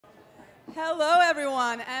Hello,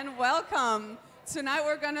 everyone, and welcome. Tonight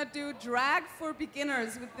we're gonna do drag for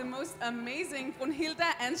beginners with the most amazing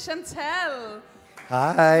Brynhildr and Chantal.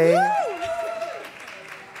 Hi. Woo!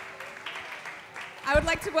 I would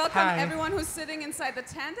like to welcome Hi. everyone who's sitting inside the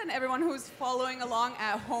tent and everyone who's following along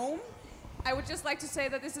at home. I would just like to say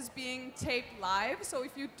that this is being taped live, so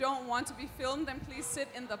if you don't want to be filmed, then please sit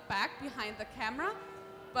in the back behind the camera.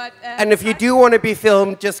 But And if you do want to be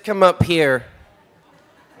filmed, just come up here.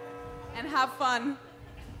 and have fun.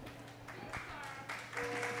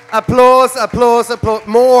 Applause, applause, applause.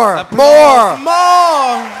 More, Applause. more.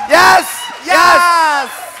 More! Yes, yes.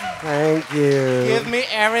 Yes! Thank you. Give me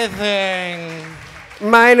everything.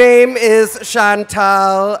 My name is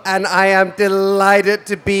Chantal, and I am delighted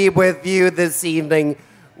to be with you this evening.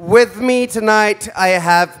 With me tonight, I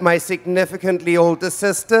have my significantly older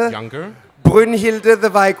sister, Younger? Brynhildr the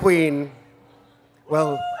Vi Queen.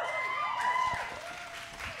 Well,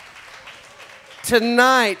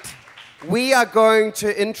 tonight we are going to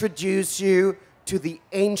introduce you to the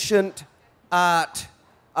ancient art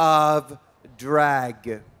of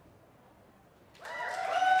drag.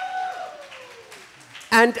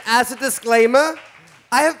 And as a disclaimer,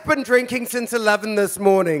 I have been drinking since 11 this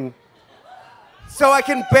morning. So I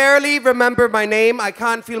can barely remember my name, I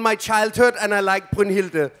can't feel my childhood, and I like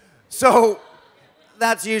Brynhildr. So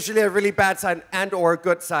that's usually a really bad sign and or a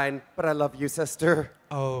good sign, but I love you, sister.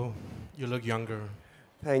 Oh, you look younger.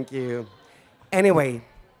 Thank you. Anyway,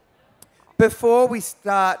 before we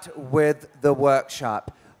start with the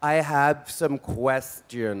workshop, I have some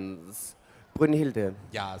questions. Brynhildr,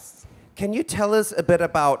 Yes. can you tell us a bit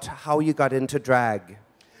about how you got into drag?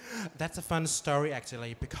 That's a fun story,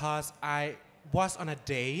 actually, because I was on a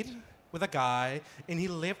date with a guy, and he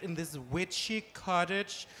lived in this witchy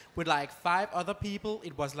cottage with like 5 other people.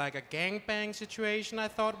 It was like a gangbang situation, I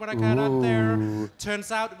thought, when I got out there.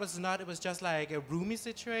 Turns out it was not. It was just like a roomie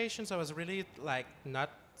situation, so I was really like not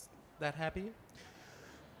that happy.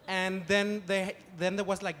 And then there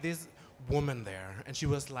was like this woman there, and she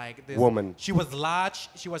was like this Woman. She was large,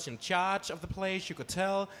 she was in charge of the place, you could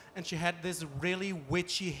tell, and she had this really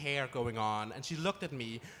witchy hair going on, and she looked at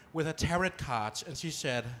me with her tarot cards, and she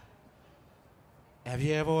said, have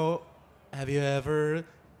you ever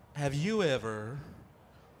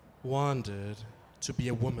wanted to be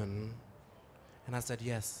a woman? And I said,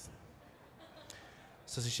 yes.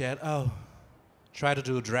 So she said, oh, try to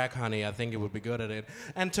do drag, honey. I think you would be good at it.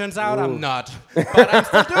 And turns out I'm not, but I'm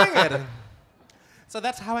still doing it. So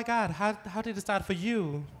that's how I got. How did it start for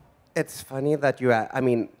you? It's funny that you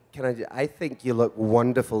I think you look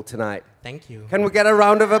wonderful tonight. Thank you. Can we get a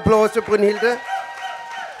round of applause to Brynhildr?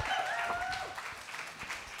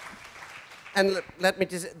 And let me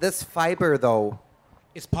just, this fiber though,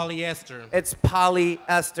 It's polyester. it's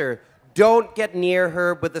polyester. Don't get near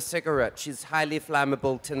her with a cigarette. She's highly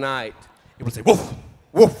flammable tonight. It would say, woof,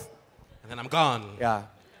 Woof. and then I'm gone. Yeah. Like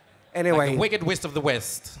Anyway, the wicked witch of the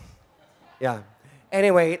west. yeah.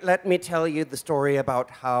 Anyway, let me tell you the story about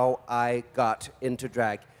how I got into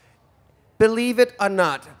drag. Believe it or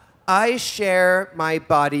not, I share my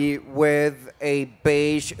body with a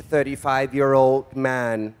beige 35-year-old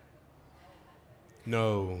man.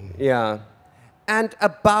 No. Yeah. And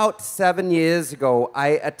about 7 years ago, I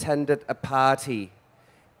attended a party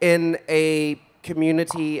in a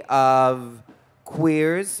community of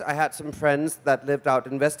queers. I had some friends that lived out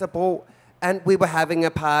in Vesterbro, and we were having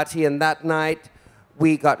a party, and that night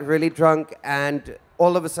we got really drunk, and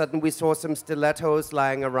all of a sudden we saw some stilettos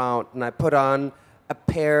lying around, and I put on a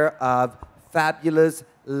pair of fabulous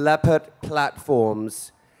leopard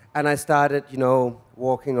platforms, and I started,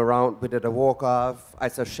 walking around. We did a walk-off. I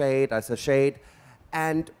saw shade,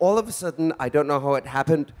 and all of a sudden, I don't know how it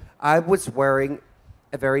happened, I was wearing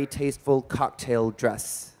a very tasteful cocktail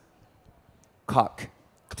dress.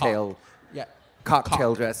 Cocktail. Yeah.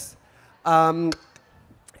 Cocktail dress. And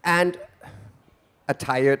a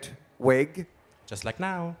tired wig, Just like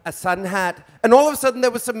now. a sun hat, and all of a sudden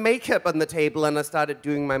there was some makeup on the table, and I started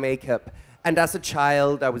doing my makeup. And as a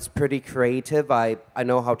child, I was pretty creative. I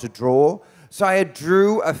know how to draw. So I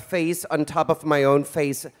drew a face on top of my own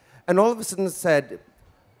face, and all of a sudden said,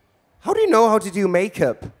 how do you know how to do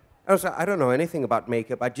makeup? I was like, I don't know anything about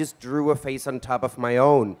makeup. I just drew a face on top of my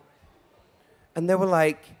own. And they were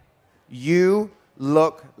like, you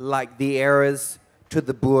look like the heiress to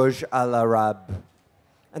the Burj Al Arab.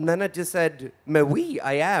 And then I just said, mais oui,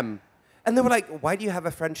 I am. And they were like, why do you have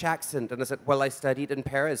a French accent? And I said, well, I studied in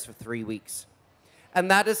Paris for 3 weeks. And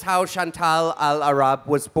that is how Chantal al Arab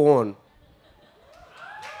was born.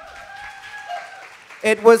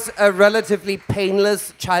 It was a relatively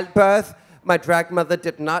painless childbirth. My drag mother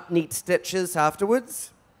did not need stitches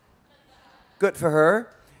afterwards. good for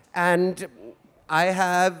her. And I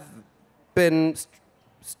have been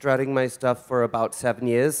strutting my stuff for about 7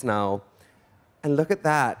 years now. And look at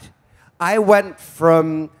that. I went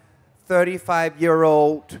from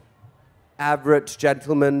 35-year-old average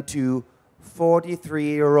gentleman to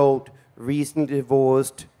 43-year-old recently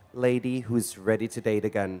divorced lady who's ready to date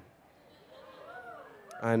again.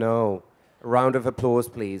 I know. A round of applause,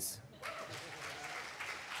 please.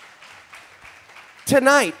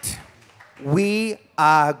 Tonight, we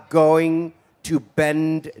are going to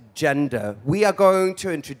bend gender. We are going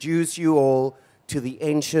to introduce you all to the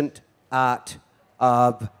ancient art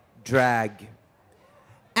of drag.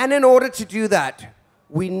 And in order to do that,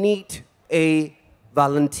 we need a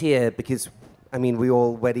volunteer because, I mean, we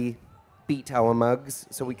already beat our mugs,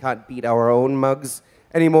 so we can't beat our own mugs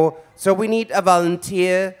anymore. So we need a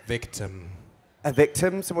volunteer. Victim. A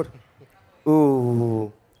victim? Someone?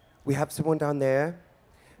 Ooh. We have someone down there.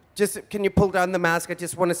 Just, can you pull down the mask? I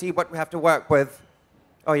just want to see what we have to work with.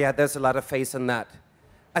 Oh yeah, there's a lot of face on that.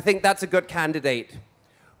 I think that's a good candidate.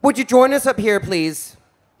 Would you join us up here, please?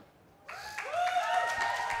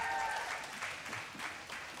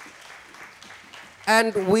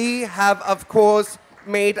 And we have, of course,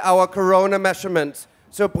 made our corona measurements.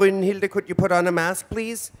 So Brynhildr, could you put on a mask,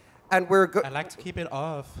 please? And I like to keep it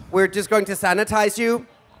off. We're just going to sanitize you.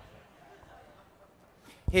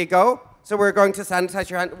 Here you go. So we're going to sanitize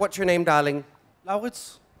your hand. What's your name, darling?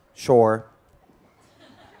 Laurits. Sure.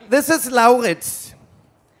 This is Laurits.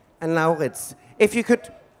 And Laurits, if you could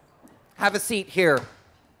have a seat here.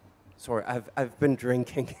 Sorry, I've been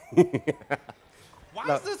drinking.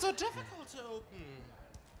 Why is this so difficult to open?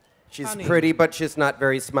 She's Honey. pretty, but she's not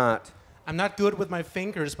very smart. I'm not good with my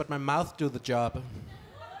fingers, but my mouth do the job.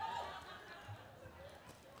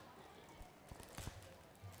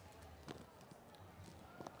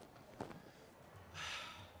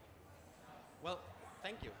 Well,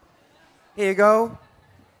 thank you. Here you go.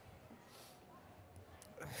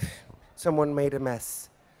 Someone made a mess.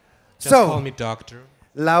 Just call me doctor.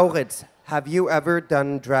 Laurits, have you ever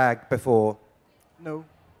done drag before? No.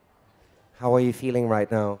 How are you feeling right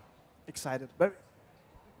now? Excited. Very.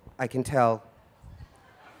 I can tell.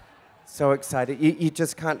 So excited. You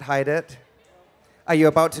just can't hide it? Are you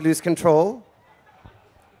about to lose control?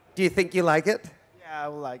 Do you think you like it? Yeah, I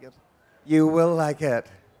will like it. You will like it.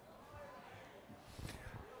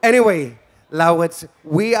 Anyway, Laurits,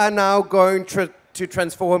 we are now going to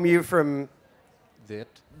transform you from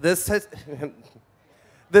this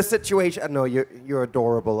situation. No, you're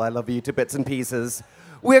adorable. I love you to bits and pieces.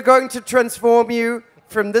 We're going to transform you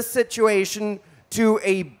from this situation to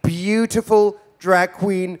a beautiful drag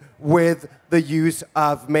queen with the use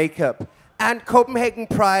of makeup. And Copenhagen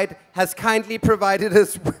Pride has kindly provided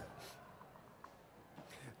us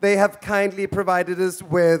they have kindly provided us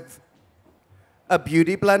with a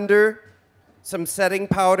beauty blender, some setting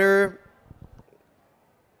powder,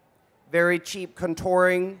 very cheap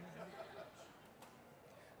contouring,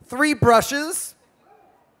 3 brushes,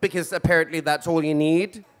 because apparently that's all you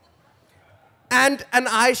need, and an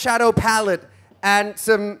eyeshadow palette, and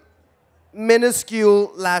some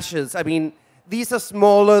minuscule lashes. I mean, these are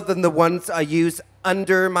smaller than the ones I use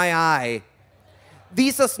under my eye.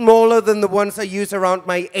 These are smaller than the ones I use around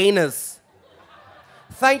my anus.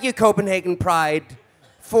 Thank you, Copenhagen Pride,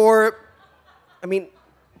 for, I mean,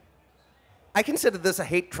 I consider this a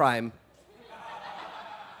hate crime.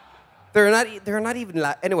 They're not even,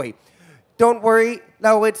 anyway, don't worry,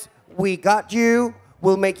 Laurits, we got you.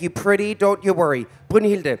 We'll make you pretty, don't you worry.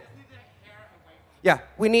 Brynhildr. Yeah,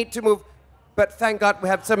 we need to move, but thank God we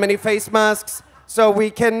have so many face masks, so we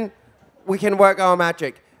can work our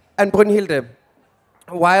magic. And Brynhildr,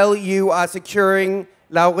 while you are securing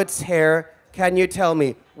Laurits' hair, can you tell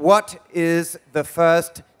me, what is the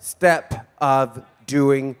first step of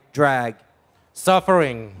doing drag?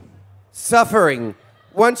 Suffering. Suffering.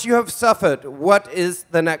 Once you have suffered, what is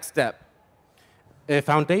the next step?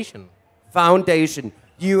 Foundation. Foundation.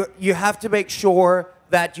 You have to make sure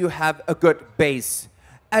that you have a good base.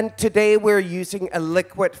 And today we're using a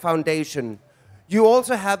liquid foundation. You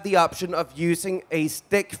also have the option of using a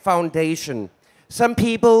stick foundation. Some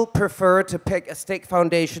people prefer to pick a stick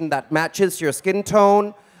foundation that matches your skin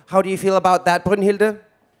tone. How do you feel about that, Brynhildr?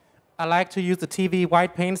 I like to use the TV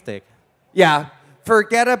white paint stick. Yeah.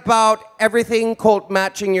 Forget about everything called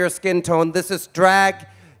matching your skin tone. This is drag.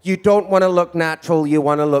 You don't want to look natural. You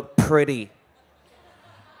want to look pretty.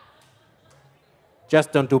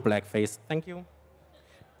 Just don't do blackface. Thank you.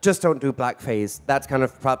 Just don't do blackface. That's kind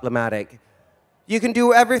of problematic. You can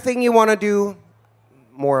do everything you want to do,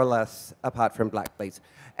 more or less, apart from blackface.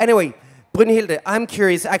 Anyway, Brynhildr, I'm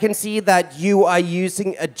curious. I can see that you are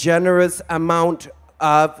using a generous amount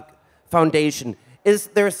of foundation. Is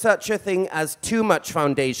there such a thing as too much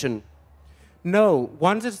foundation? No,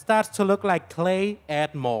 once it starts to look like clay,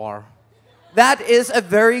 add more. That is a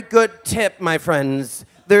very good tip, my friends.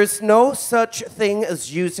 There's no such thing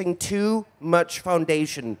as using too much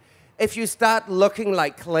foundation. If you start looking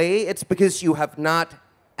like clay, it's because you have not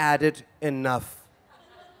added enough.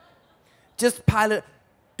 Just pile it.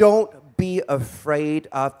 Don't be afraid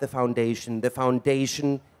of the foundation. The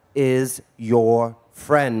foundation is your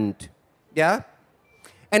friend. Yeah?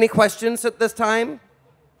 Any questions at this time?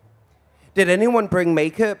 Did anyone bring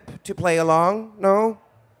makeup to play along? No?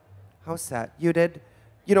 How sad. You did?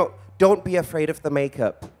 You know, don't be afraid of the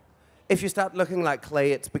makeup. If you start looking like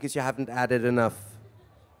clay, it's because you haven't added enough.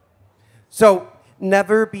 So,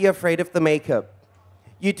 never be afraid of the makeup.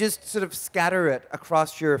 You just sort of scatter it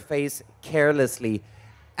across your face carelessly.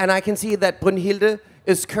 And I can see that Brynhildr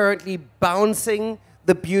is currently bouncing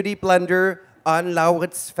the beauty blender on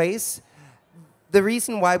Laurit's face. The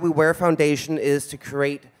reason why we wear foundation is to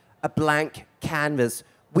create a blank canvas.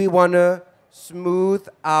 We want to smooth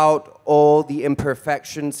out all the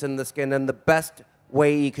imperfections in the skin, and the best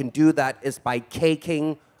way you can do that is by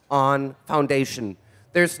caking on foundation.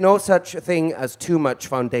 There's no such thing as too much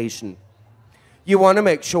foundation. You want to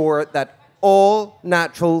make sure that all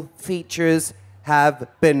natural features have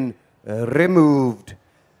been removed.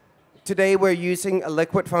 Today we're using a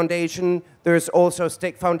liquid foundation. There's also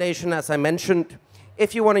stick foundation, as I mentioned.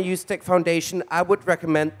 If you want to use stick foundation, I would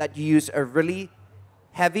recommend that you use a really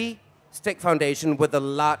heavy stick foundation with a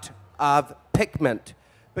lot of pigment.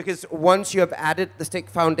 Because once you have added the stick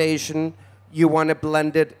foundation, you want to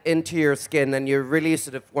blend it into your skin, and you really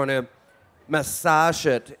sort of want to massage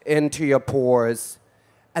it into your pores.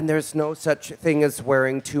 And there's no such thing as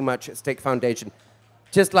wearing too much stick foundation.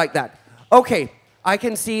 Just like that. Okay, I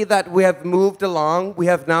can see that we have moved along. We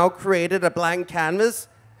have now created a blank canvas.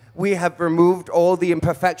 We have removed all the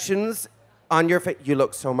imperfections on your face. You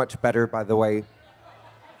look so much better, by the way.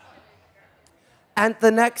 And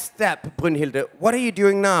the next step, Brynhildr, what are you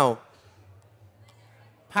doing now?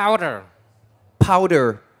 Powder.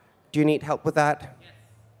 Powder. Do you need help with that? Yes.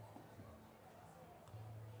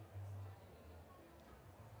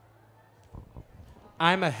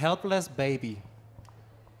 I'm a helpless baby.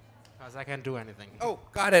 Because I can't do anything. Oh,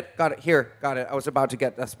 got it, got it. Here, got it. I was about to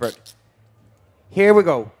get desperate. Here we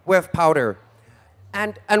go, with powder.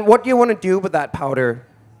 And what do you want to do with that powder?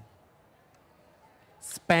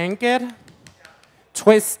 Spank it,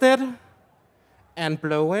 twist it, and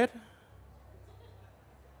blow it.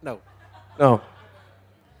 No. No.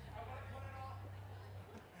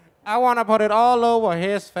 I want to put it all over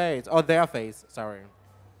his face, or their face, sorry.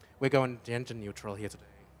 We're going gender neutral here today.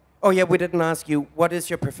 Oh yeah, we didn't ask you, what is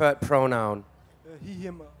your preferred pronoun? He,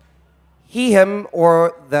 him. He, him,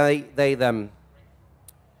 or they, them?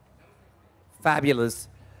 Fabulous.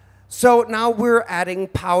 So now we're adding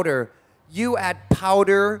powder. You add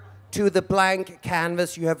powder to the blank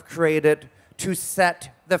canvas you have created to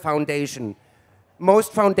set the foundation.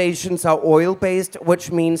 Most foundations are oil-based,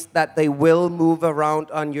 which means that they will move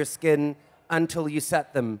around on your skin until you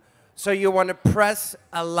set them. So you want to press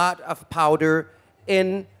a lot of powder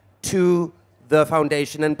into the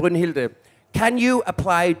foundation. And Brynhildr, can you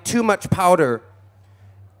apply too much powder?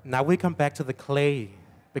 Now we come back to the clay.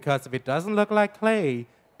 Because if it doesn't look like clay,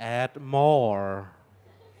 add more.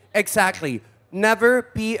 Exactly. Never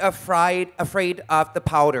be afraid of the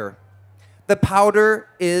powder. The powder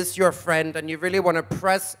is your friend, and you really want to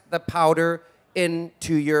press the powder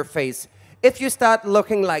into your face. If you start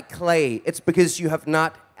looking like clay, it's because you have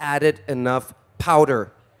not added enough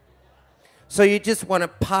powder. So you just want to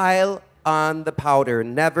pile on the powder.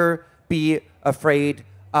 Never be afraid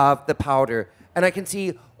of the powder. And I can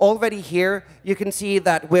see already here, you can see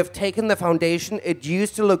that we've taken the foundation. It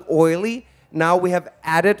used to look oily. Now we have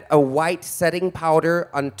added a white setting powder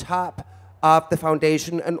on top of the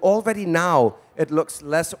foundation. And already now, it looks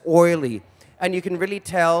less oily. And you can really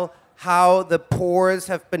tell how the pores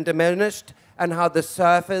have been diminished and how the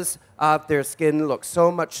surface of their skin looks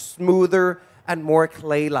so much smoother and more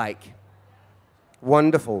clay-like.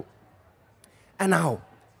 Wonderful. And now,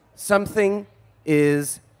 something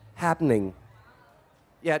is happening.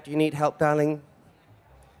 Yeah, do you need help, darling?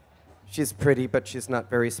 She's pretty, but she's not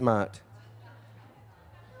very smart.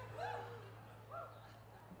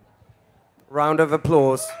 Round of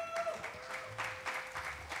applause.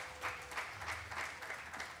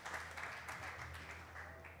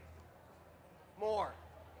 More.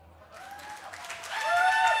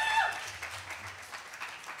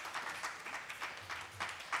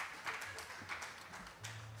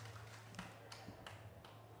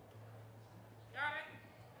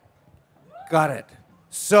 Got it.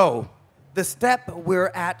 So, the step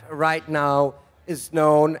we're at right now is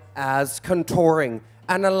known as contouring.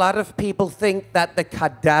 And a lot of people think that the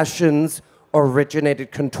Kardashians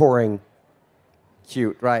originated contouring.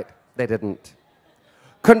 Cute, right? They didn't.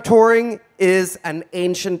 Contouring is an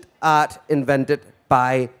ancient art invented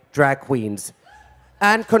by drag queens.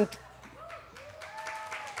 And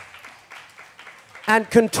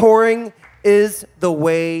contouring is the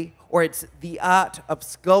way, or it's the art of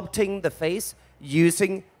sculpting the face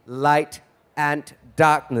using light and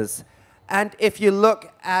darkness. And if you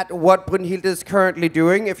look at what Brynhildr is currently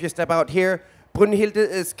doing, if you step out here, Brynhildr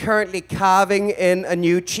is currently carving in a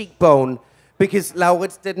new cheekbone because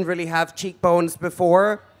Laurits didn't really have cheekbones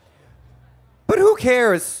before. But who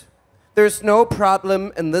cares? There's no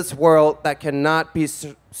problem in this world that cannot be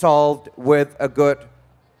solved with a good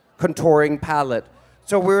contouring palette.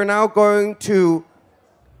 So we're now going to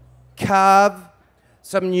carve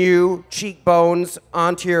some new cheekbones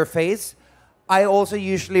onto your face. I also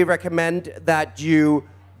usually recommend that you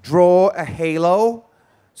draw a halo,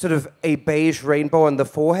 sort of a beige rainbow on the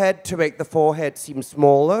forehead to make the forehead seem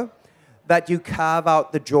smaller. That you carve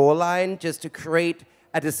out the jawline just to create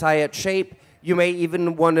a desired shape. You may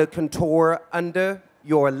even want to contour under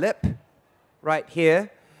your lip, right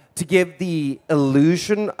here, to give the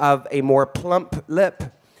illusion of a more plump lip.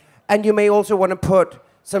 And you may also want to put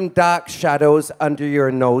some dark shadows under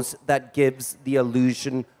your nose that gives the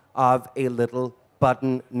illusion of a little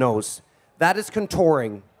button nose. That is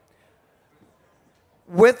contouring.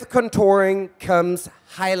 With contouring comes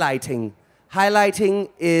highlighting. Highlighting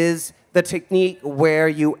is the technique where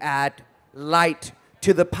you add light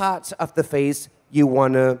to the parts of the face you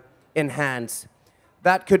want to enhance.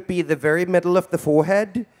 That could be the very middle of the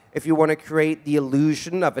forehead, if you want to create the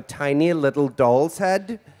illusion of a tiny little doll's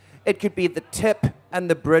head. It could be the tip and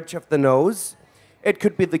the bridge of the nose. It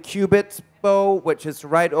could be the cupid's bow, which is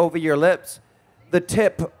right over your lips, the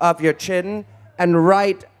tip of your chin, and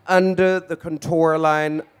right under the contour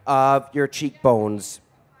line of your cheekbones.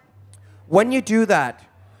 When you do that,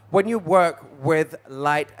 when you work with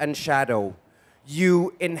light and shadow,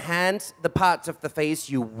 you enhance the parts of the face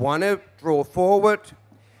you want to draw forward,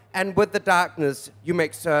 and with the darkness, you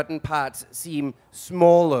make certain parts seem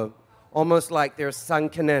smaller, almost like they're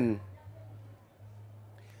sunken in.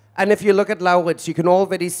 And if you look at Laurits, you can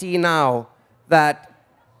already see now that,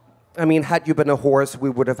 I mean, had you been a horse, we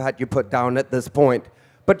would have had you put down at this point.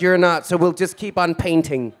 But you're not, so we'll just keep on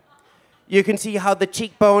painting. You can see how the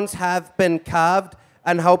cheekbones have been carved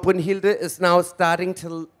and how Brynhildr is now starting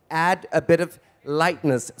to add a bit of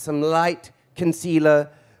lightness, some light concealer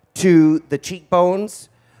to the cheekbones.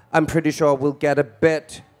 I'm pretty sure we'll get a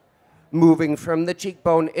bit moving from the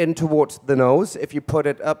cheekbone in towards the nose. If you put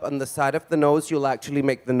it up on the side of the nose, you'll actually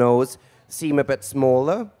make the nose seem a bit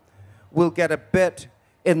smaller. We'll get a bit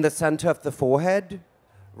in the center of the forehead,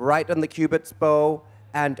 right on the cupid's bow,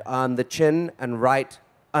 and on the chin, and right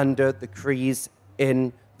under the crease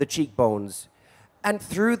in the cheekbones. And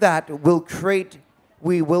through that,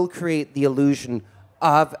 we will create the illusion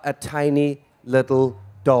of a tiny little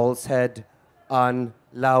doll's head on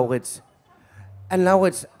Laurits. And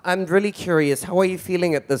Laurits, I'm really curious, how are you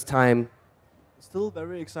feeling at this time? Still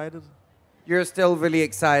very excited. You're still really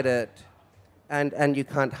excited, and you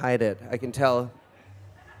can't hide it, I can tell.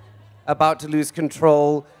 About to lose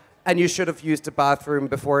control, and you should have used a bathroom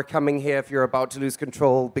before coming here if you're about to lose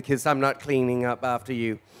control, because I'm not cleaning up after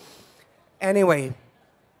you. Anyway,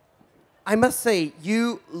 I must say,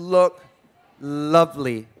 you look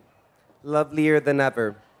lovely, lovelier than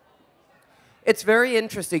ever. It's very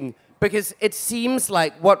interesting, because it seems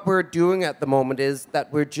like what we're doing at the moment is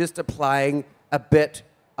that we're just applying a bit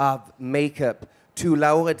of makeup to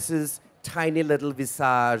Laurits' tiny little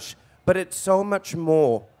visage. But it's so much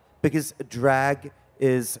more, because drag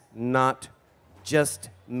is not just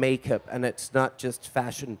makeup and it's not just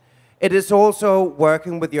fashion. It is also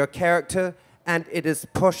working with your character, and it is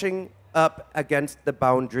pushing up against the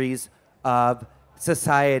boundaries of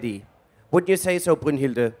society. Wouldn't you say so,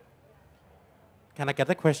 Brynhildr? Can I get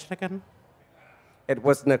the question again? It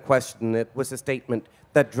wasn't a question, it was a statement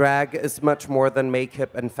that drag is much more than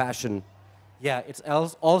makeup and fashion. Yeah, it's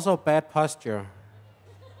also bad posture.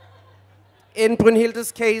 In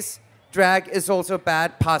Brynhildr's case, drag is also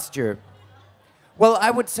bad posture. Well,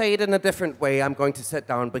 I would say it in a different way. I'm going to sit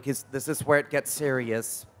down because this is where it gets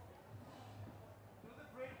serious.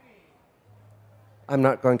 I'm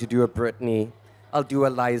not going to do a Britney. I'll do a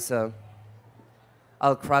Liza.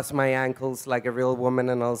 I'll cross my ankles like a real woman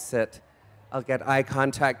and I'll sit. I'll get eye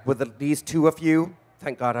contact with at least two of you.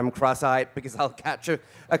 Thank God I'm cross-eyed because I'll catch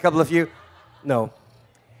a couple of you. No.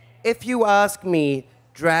 If you ask me,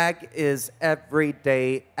 drag is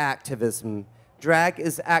everyday activism. Drag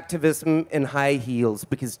is activism in high heels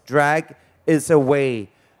because drag is a way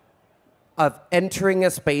of entering a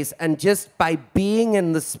space, and just by being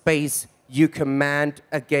in the space, you command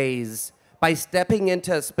a gaze. By stepping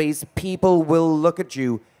into a space, people will look at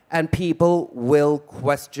you and people will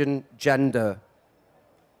question gender.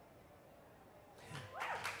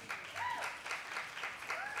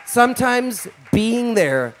 Sometimes being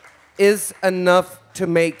there is enough to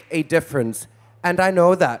make a difference. And I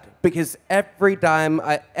know that because every time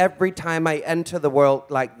I enter the world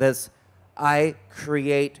like this, I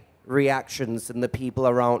create reactions in the people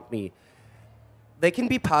around me. They can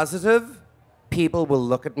be positive. People will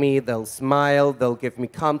look at me, they'll smile, they'll give me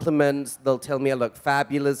compliments, they'll tell me I look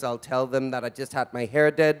fabulous, I'll tell them that I just had my hair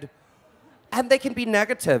did. And they can be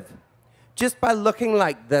negative. Just by looking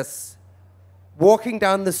like this, walking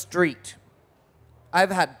down the street,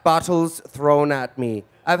 I've had bottles thrown at me.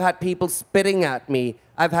 I've had people spitting at me.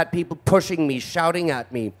 I've had people pushing me, shouting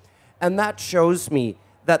at me. And that shows me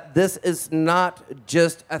that this is not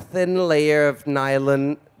just a thin layer of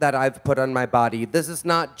nylon that I've put on my body. This is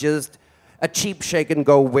not just a cheap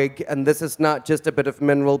shake-and-go wig, and this is not just a bit of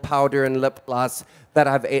mineral powder and lip gloss that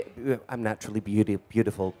I'm naturally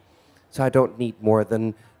beautiful, so I don't need more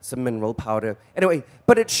than some mineral powder. Anyway,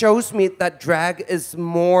 but it shows me that drag is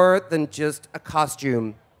more than just a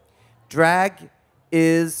costume. Drag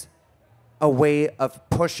is a way of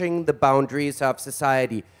pushing the boundaries of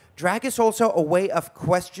society. Drag is also a way of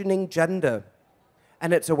questioning gender,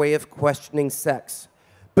 and it's a way of questioning sex.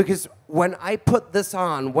 Because when I put this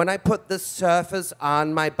on, when I put this surface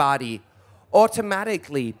on my body,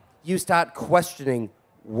 automatically you start questioning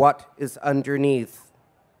what is underneath.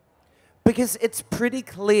 Because it's pretty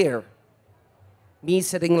clear, me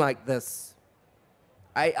sitting like this,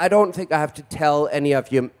 I don't think I have to tell any of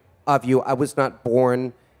you I was not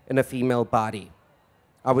born in a female body.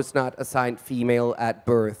 I was not assigned female at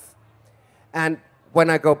birth. And when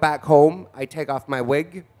I go back home, I take off my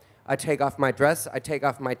wig, I take off my dress, I take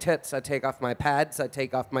off my tits, I take off my pads, I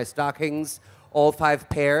take off my stockings, all 5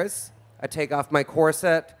 pairs. I take off my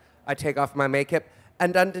corset, I take off my makeup,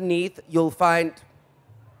 and underneath you'll find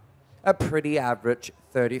a pretty average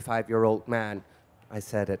 35-year-old man. I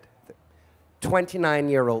said it.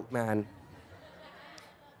 29-year-old man.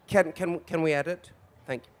 Can we edit?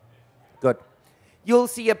 Thank you. Good. You'll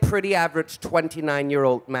see a pretty average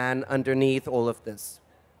 29-year-old man underneath all of this.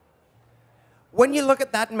 When you look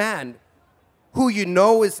at that man, who you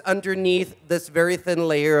know is underneath this very thin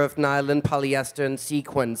layer of nylon, polyester, and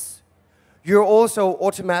sequins, you're also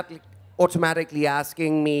automatically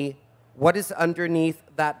asking me, what is underneath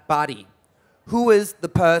that body? Who is the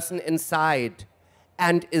person inside?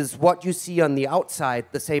 And is what you see on the outside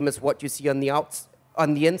the same as what you see on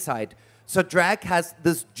the inside? So drag has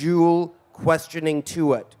this dual questioning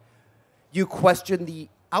to it. You question the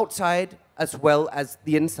outside as well as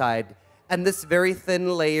the inside. And this very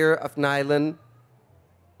thin layer of nylon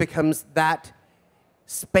becomes that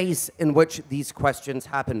space in which these questions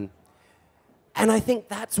happen. And I think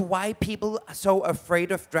that's why people are so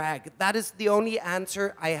afraid of drag. That is the only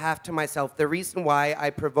answer I have to myself. The reason why I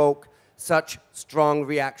provoke such strong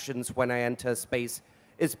reactions when I enter a space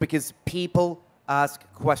is because people ask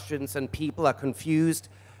questions and people are confused.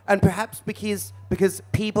 And perhaps because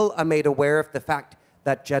people are made aware of the fact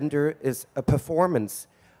that gender is a performance.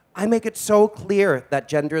 I make it so clear that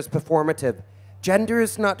gender is performative. Gender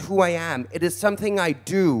is not who I am. It is something I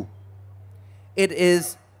do. It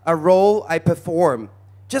is a role I perform,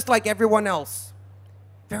 just like everyone else.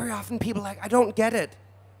 Very often people are like, I don't get it.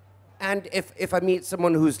 And if I meet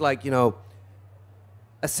someone who's like, you know,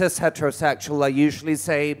 a cis heterosexual, I usually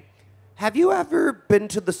say, have you ever been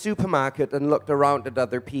to the supermarket and looked around at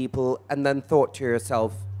other people and then thought to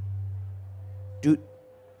yourself,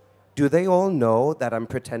 do they all know that I'm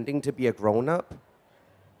pretending to be a grown-up?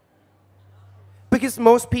 Because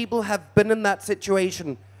most people have been in that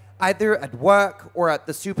situation, either at work or at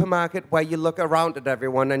the supermarket, where you look around at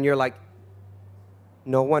everyone and you're like,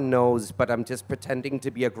 no one knows, but I'm just pretending to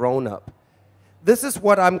be a grown-up. This is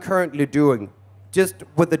what I'm currently doing, just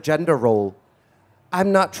with the gender role.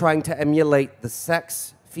 I'm not trying to emulate the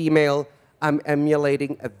sex, female. I'm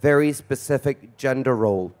emulating a very specific gender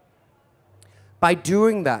role. By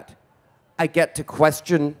doing that, I get to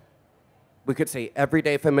question, we could say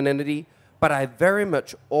everyday femininity, but I very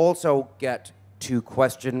much also get to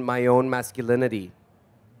question my own masculinity.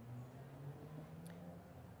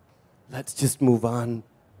 Let's just move on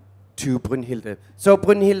to Brynhildr. So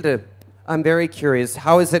Brynhildr, I'm very curious,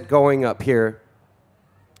 how is it going up here?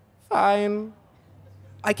 Fine.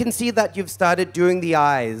 I can see that you've started doing the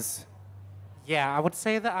eyes. Yeah, I would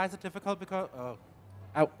say the eyes are difficult because...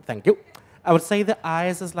 oh, thank you. I would say the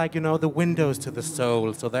eyes is like, you know, the windows to the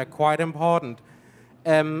soul, so they're quite important.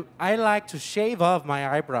 I like to shave off my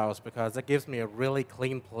eyebrows because that gives me a really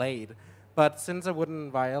clean plate. But since I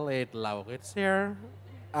wouldn't violate Laurits here,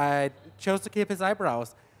 I chose to keep his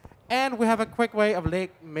eyebrows. And we have a quick way of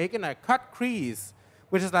making a cut crease,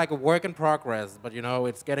 which is like a work in progress, but you know,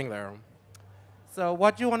 it's getting there. So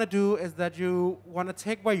what you want to do is that you want to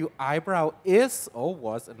take where your eyebrow is, or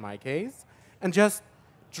was in my case, and just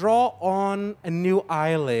draw on a new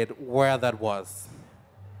eyelid where that was.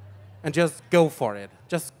 And just go for it.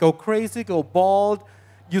 Just go crazy, go bald,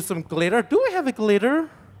 use some glitter. Do we have a glitter?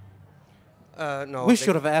 No. We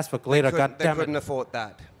should have asked for glitter, goddammit. They couldn't afford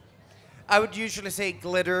that. I would usually say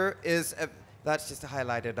glitter is, that's just a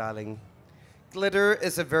highlighter, darling. Glitter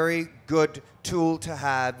is a very good tool to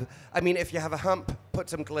have. I mean, if you have a hump, put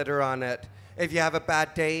some glitter on it. If you have a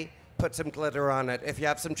bad day, put some glitter on it. If you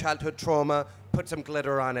have some childhood trauma, put some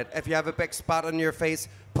glitter on it. If you have a big spot on your face,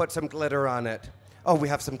 put some glitter on it. Oh, we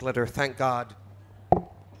have some glitter, thank God.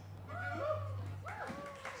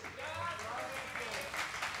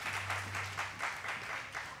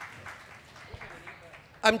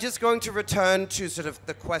 I'm just going to return to sort of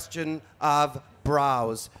the question of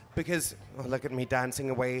brows, because, oh, look at me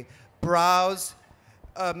dancing away. Brows,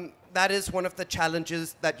 that is one of the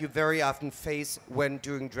challenges that you very often face when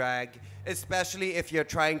doing drag, especially if you're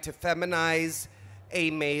trying to feminize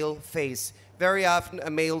a male face. Very often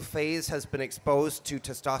a male face has been exposed to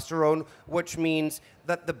testosterone, which means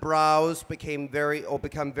that the brows become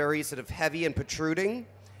very sort of heavy and protruding,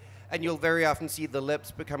 and you'll very often see the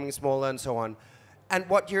lips becoming smaller and so on. And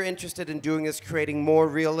what you're interested in doing is creating more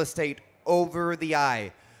real estate over the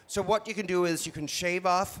eye. So what you can do is you can shave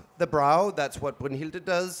off the brow, that's what Brynhildr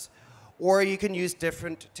does, or you can use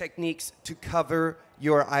different techniques to cover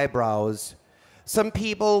your eyebrows. Some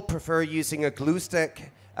people prefer using a glue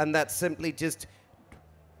stick, and that's simply just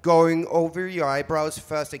going over your eyebrows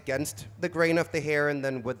first against the grain of the hair and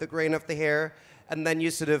then with the grain of the hair, and then you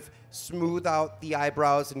sort of smooth out the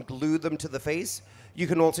eyebrows and glue them to the face. You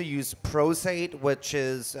can also use Prosate, which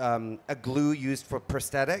is a glue used for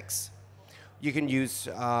prosthetics. You can use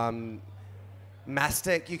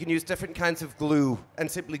mastic. You can use different kinds of glue and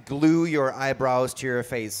simply glue your eyebrows to your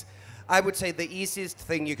face. I would say the easiest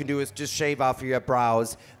thing you can do is just shave off your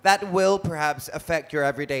brows. That will perhaps affect your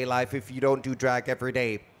everyday life if you don't do drag every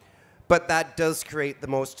day. But that does create the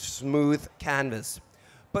most smooth canvas.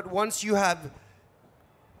 But once you have,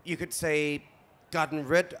 you could say, gotten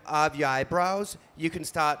rid of your eyebrows, you can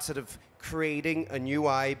start sort of creating a new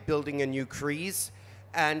eye, building a new crease.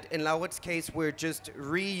 And in Laurits' case, we're just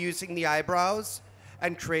reusing the eyebrows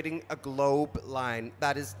and creating a globe line.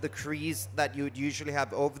 That is the crease that you would usually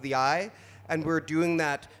have over the eye. And we're doing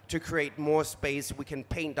that to create more space we can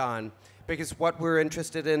paint on. Because what we're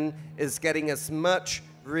interested in is getting as much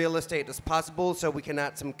real estate as possible so we can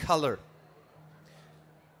add some color.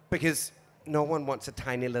 Because no one wants a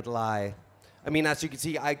tiny little eye. I mean, as you can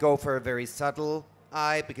see, I go for a very subtle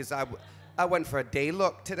eye because I went for a day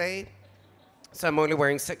look today. So I'm only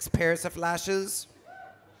wearing 6 pairs of lashes.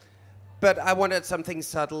 But I wanted something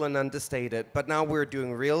subtle and understated. But now we're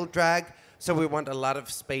doing real drag, so we want a lot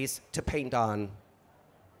of space to paint on.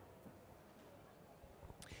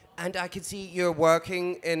 And I can see you're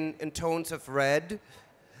working in tones of red.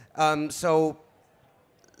 So,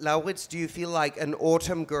 Laurits, do you feel like an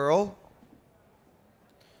autumn girl?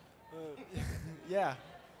 Yeah.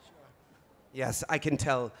 Sure. Yes, I can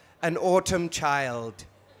tell. An autumn child.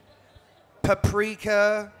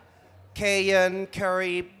 Paprika, cayenne,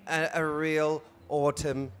 curry, a real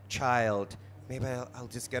autumn child. Maybe I'll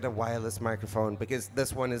just get a wireless microphone because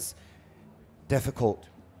this one is difficult.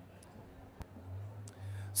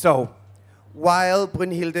 So, while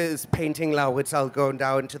Brynhildr is painting Laurits, I'll go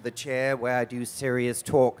down to the chair where I do serious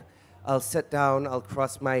talk. I'll sit down, I'll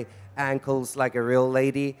cross my ankles like a real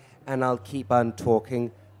lady, and I'll keep on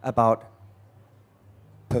talking about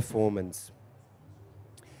performance.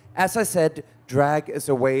 As I said, drag is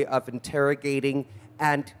a way of interrogating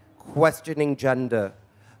and questioning gender.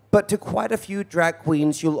 But to quite a few drag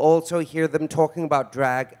queens, you'll also hear them talking about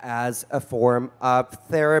drag as a form of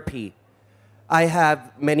therapy. I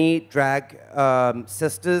have many drag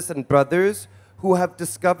sisters and brothers who have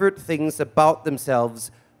discovered things about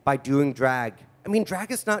themselves by doing drag. I mean,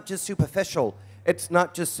 drag is not just superficial. It's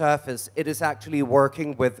not just surface. It is actually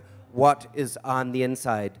working with what is on the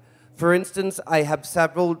inside. For instance, I have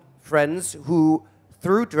several friends who,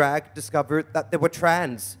 through drag, discovered that they were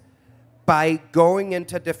trans. By going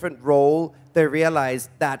into a different role, they realized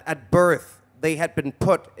that at birth, they had been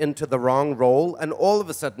put into the wrong role, and all of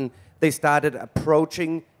a sudden, They started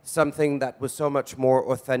approaching something that was so much more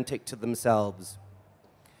authentic to themselves.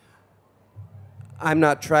 I'm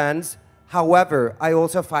not trans. However, I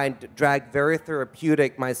also find drag very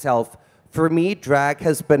therapeutic myself. For me, drag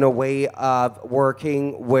has been a way of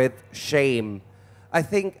working with shame. I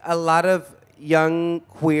think a lot of young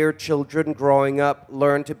queer children growing up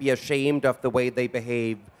learn to be ashamed of the way they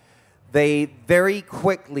behave. They very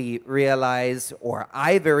quickly realize, or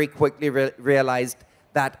I very quickly realized,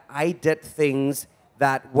 that I did things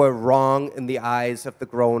that were wrong in the eyes of the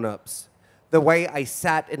grown-ups. The way I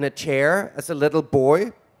sat in a chair as a little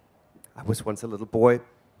boy, I was once a little boy,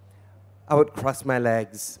 I would cross my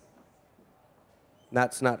legs.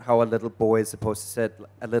 That's not how a little boy is supposed to sit.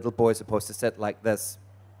 A little boy is supposed to sit like this.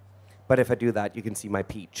 But if I do that, you can see my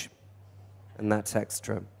peach. And that's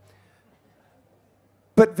extra.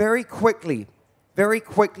 But very quickly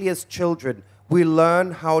as children, we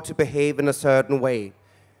learn how to behave in a certain way.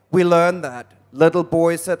 We learn that little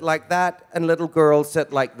boys sit like that and little girls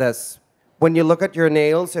sit like this. When you look at your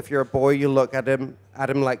nails, if you're a boy, you look at them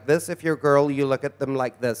like this. If you're a girl, you look at them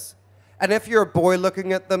like this. And if you're a boy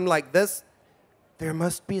looking at them like this, there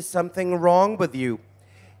must be something wrong with you.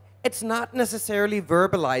 It's not necessarily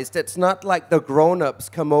verbalized. It's not like the grown-ups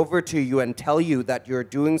come over to you and tell you that you're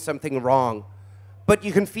doing something wrong. But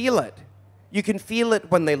you can feel it. You can feel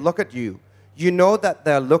it when they look at you. You know that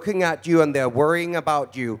they're looking at you and they're worrying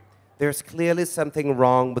about you. There's clearly something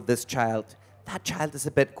wrong with this child. That child is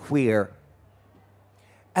a bit queer.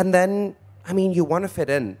 And then, you want to fit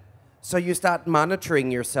in. So you start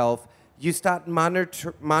monitoring yourself. You start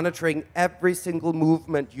monitoring every single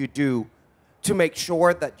movement you do to make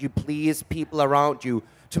sure that you please people around you,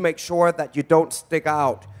 to make sure that you don't stick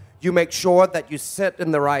out. You make sure that you sit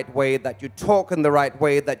in the right way, that you talk in the right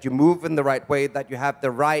way, that you move in the right way, that you have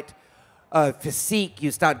the right physique.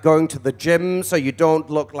 You start going to the gym so you don't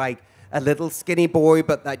look like a little skinny boy,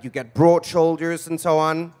 but that you get broad shoulders and so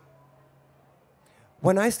on.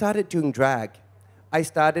 When I started doing drag, I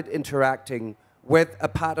started interacting with a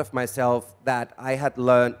part of myself that I had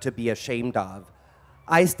learned to be ashamed of.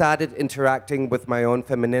 I started interacting with my own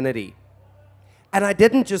femininity. And I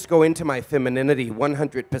didn't just go into my femininity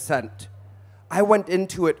 100%. I went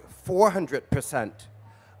into it 400%.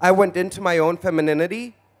 I went into my own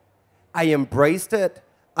femininity, I embraced it,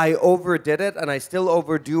 I overdid it, and I still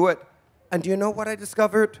overdo it. And do you know what I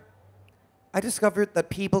discovered? I discovered that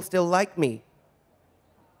people still like me.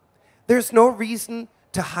 There's no reason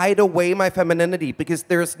to hide away my femininity because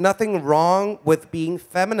there's nothing wrong with being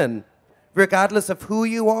feminine, regardless of who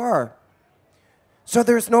you are. So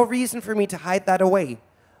there's no reason for me to hide that away.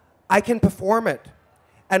 I can perform it.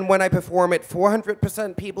 And when I perform it,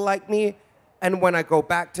 400% people like me. And when I go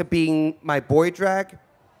back to being my boy drag,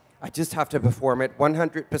 I just have to perform it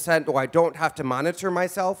 100%, or I don't have to monitor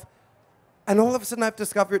myself. And all of a sudden I've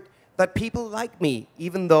discovered that people like me,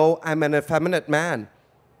 even though I'm an effeminate man.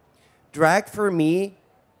 Drag for me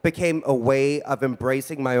became a way of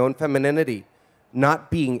embracing my own femininity,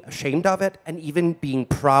 not being ashamed of it, and even being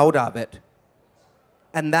proud of it.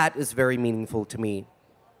 And that is very meaningful to me.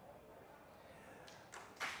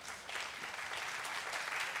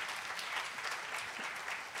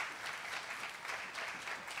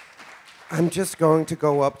 I'm just going to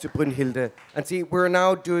go up to Brynhildr and see, we're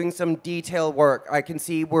now doing some detail work. I can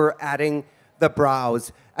see we're adding the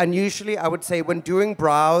brows. And usually I would say when doing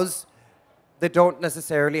brows, they don't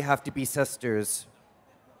necessarily have to be sisters.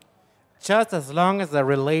 Just as long as they're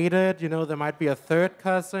related, there might be a third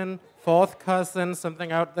cousin, fourth cousin,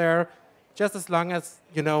 something out there. Just as long as,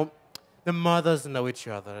 the mothers know each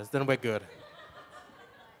other, then we're good.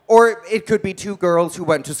 Or it could be two girls who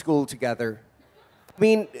went to school together.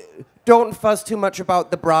 Don't fuss too much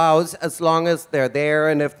about the brows as long as they're there,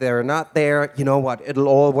 and if they're not there, you know what, it'll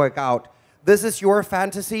all work out. This is your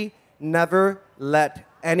fantasy. Never let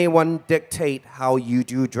anyone dictate how you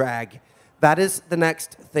do drag. That is the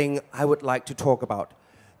next thing I would like to talk about.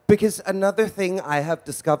 Because another thing I have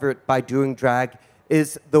discovered by doing drag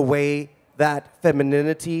is the way that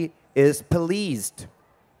femininity is policed.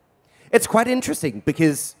 It's quite interesting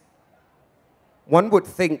because one would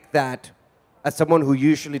think that as someone who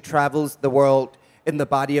usually travels the world in the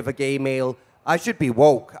body of a gay male, I should be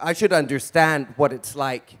woke. I should understand what it's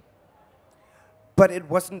like. But it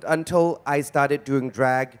wasn't until I started doing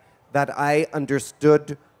drag that I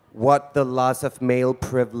understood what the loss of male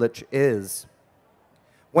privilege is.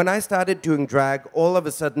 When I started doing drag, all of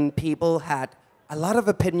a sudden people had a lot of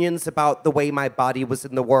opinions about the way my body was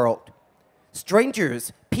in the world.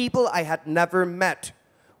 Strangers, people I had never met,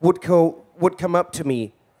 would come up to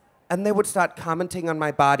me and they would start commenting on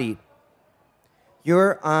my body.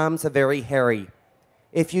 Your arms are very hairy.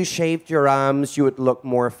 If you shaved your arms, you would look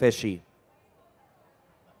more fishy.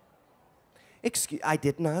 I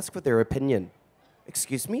didn't ask for their opinion.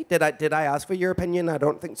 Excuse me? Did I ask for your opinion? I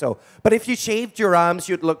don't think so. But if you shaved your arms,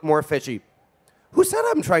 you'd look more fishy. Who said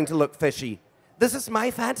I'm trying to look fishy? This is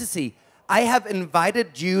my fantasy. I have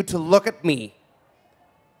invited you to look at me.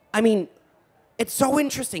 I mean, it's so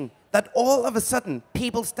interesting that all of a sudden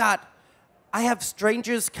people start, I have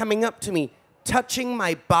strangers coming up to me, touching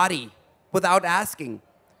my body without asking.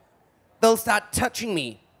 They'll start touching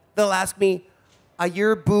me. They'll ask me, are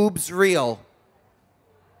your boobs real?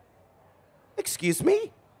 Excuse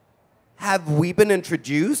me? Have we been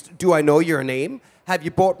introduced? Do I know your name? Have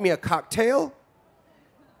you bought me a cocktail?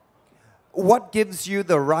 What gives you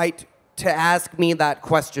the right to ask me that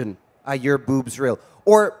question? Are your boobs real?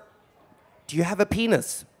 Or do you have a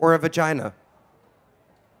penis or a vagina?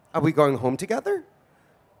 Are we going home together?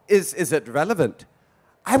 Is it relevant?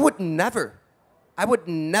 I would never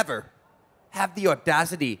have the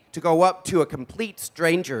audacity to go up to a complete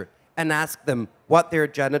stranger and ask them what their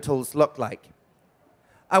genitals look like.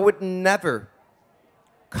 I would never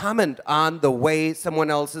comment on the way someone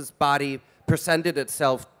else's body presented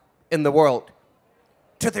itself in the world.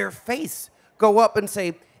 To their face, go up and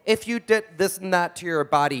say, if you did this and that to your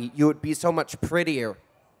body, you would be so much prettier.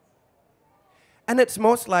 And it's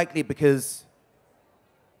most likely because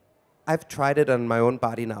I've tried it on my own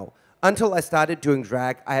body now. Until I started doing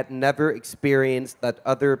drag, I had never experienced that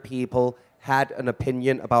other people had an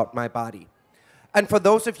opinion about my body. And for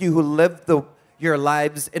those of you who live your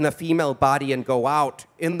lives in a female body and go out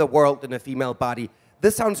in the world in a female body,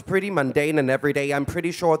 this sounds pretty mundane and everyday. I'm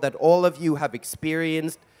pretty sure that all of you have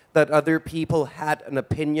experienced that other people had an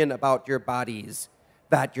opinion about your bodies,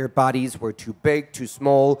 that your bodies were too big, too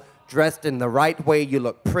small, dressed in the right way, you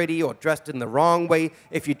look pretty, or dressed in the wrong way.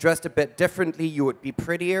 If you dressed a bit differently, you would be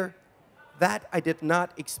prettier. That I did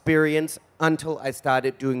not experience until I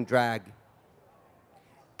started doing drag.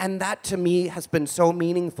 And that to me has been so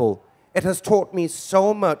meaningful. It has taught me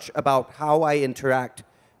so much about how I interact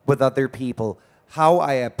with other people, how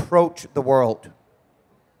I approach the world.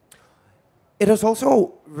 It has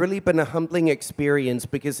also really been a humbling experience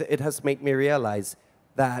because it has made me realize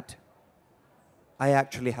that I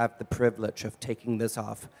actually have the privilege of taking this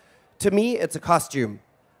off. To me, it's a costume.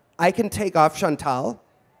 I can take off Chantal.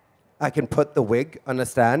 I can put the wig on a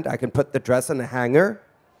stand. I can put the dress on a hanger.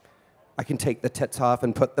 I can take the tits off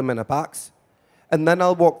and put them in a box. And then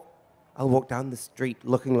I'll walk down the street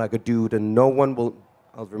looking like a dude and no one will...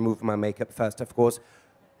 I'll remove my makeup first, of course.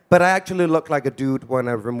 But I actually look like a dude when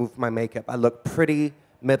I remove my makeup. I look pretty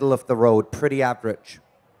middle of the road, pretty average.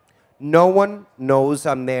 No one knows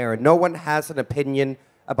I'm there. No one has an opinion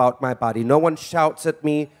about my body. No one shouts at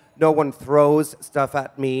me. No one throws stuff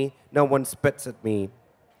at me. No one spits at me.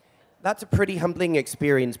 That's a pretty humbling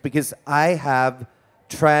experience because I have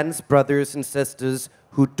trans brothers and sisters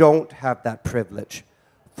who don't have that privilege.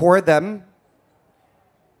 For them,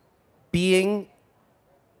 being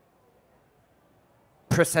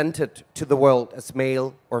presented to the world as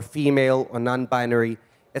male or female or non-binary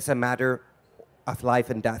is a matter of life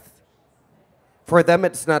and death. For them,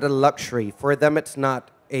 it's not a luxury. For them, it's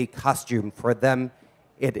not a costume. For them,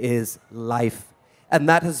 it is life. And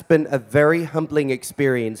that has been a very humbling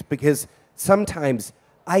experience because sometimes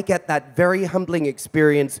I get that very humbling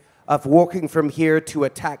experience of walking from here to a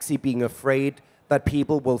taxi being afraid that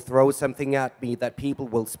people will throw something at me, that people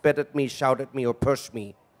will spit at me, shout at me, or push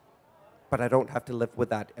me. But I don't have to live with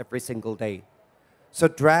that every single day. So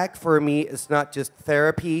drag for me is not just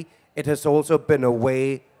therapy, it has also been a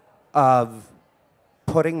way of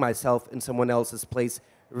putting myself in someone else's place,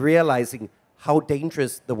 realizing how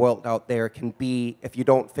dangerous the world out there can be if you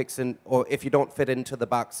don't if you don't fit into the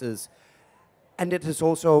boxes. And it has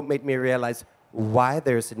also made me realize why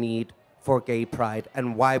there's a need for gay pride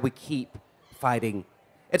and why we keep fighting.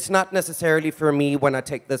 It's not necessarily for me when I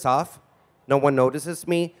take this off. No one notices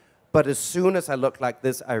me. But as soon as I look like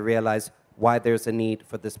this, I realize why there's a need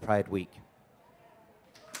for this Pride Week.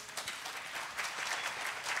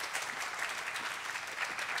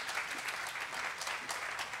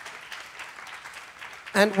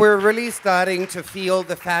 And we're really starting to feel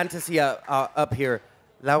the fantasy up here.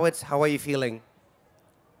 Slagets, how are you feeling?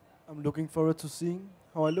 I'm looking forward to seeing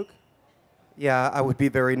how I look. Yeah, I would be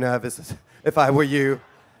very nervous if I were you.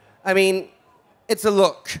 I mean, it's a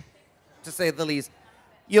look, to say the least.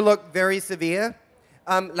 You look very severe.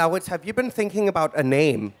 Slagets, have you been thinking about a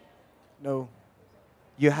name? No.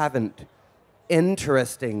 You haven't.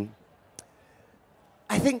 Interesting.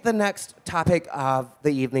 I think the next topic of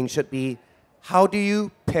the evening should be, how do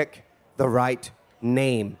you pick the right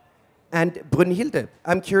name? And Brynhildr,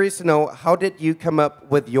 I'm curious to know, how did you come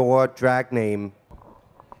up with your drag name?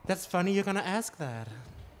 That's funny you're gonna ask that.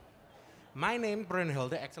 My name,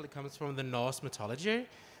 Brynhildr, actually comes from the Norse mythology,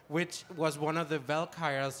 which was one of the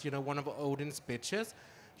Valkyries, you know, one of Odin's bitches.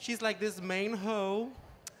 She's like this main hoe,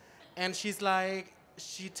 and she's like,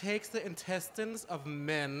 she takes the intestines of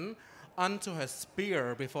men onto her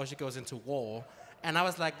spear before she goes into war. And I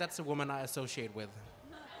was like, that's a woman I associate with.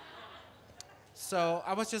 So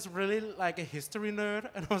I was just really like a history nerd,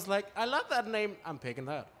 and I was like, I love that name, I'm picking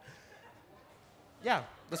that. Yeah,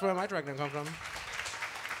 that's where my drag name comes from.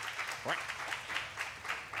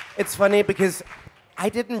 It's funny because I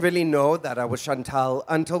didn't really know that I was Chantal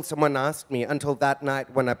until someone asked me, until that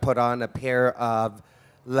night when I put on a pair of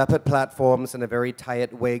leopard platforms and a very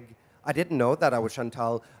tight wig. I didn't know that I was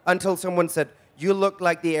Chantal until someone said, you look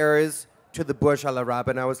like the heirs to the Burj Al Arab.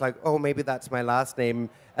 And I was like, oh, maybe that's my last name.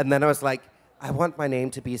 And then I was like, I want my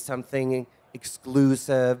name to be something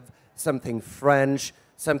exclusive, something French,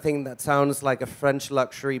 something that sounds like a French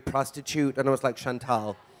luxury prostitute. And I was like,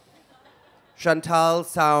 Chantal. Chantal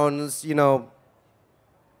sounds, you know,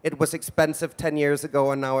 it was expensive 10 years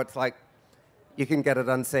ago, and now it's like, you can get it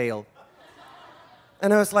on sale.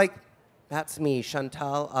 And I was like, that's me,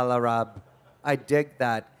 Chantal al Arab. I dig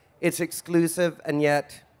that. It's exclusive, and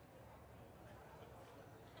yet...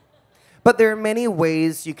 But there are many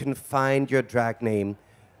ways you can find your drag name.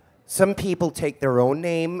 Some people take their own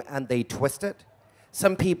name and they twist it.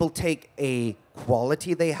 Some people take a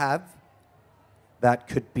quality they have. That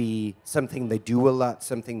could be something they do a lot,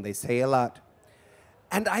 something they say a lot.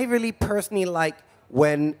 And I really personally like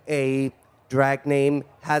when a drag name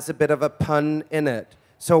has a bit of a pun in it.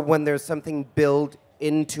 So when there's something built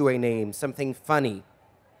into a name, something funny.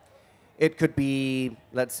 It could be,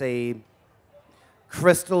 let's say,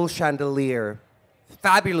 Crystal Chandelier,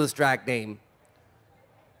 fabulous drag name.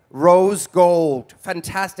 Rose Gold,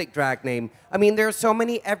 fantastic drag name. I mean, there are so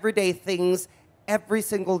many everyday things. Every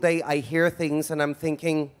single day I hear things and I'm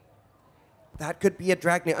thinking, that could be a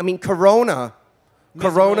drag name. I mean, Corona.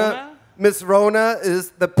 Miss Rona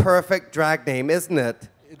is the perfect drag name, isn't it?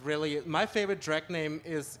 It really is. My favorite drag name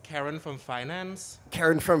is Karen from Finance.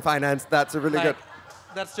 Karen from Finance, that's a really like, good...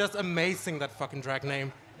 That's just amazing, that fucking drag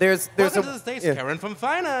name. There's Welcome to the States, yeah. Karen from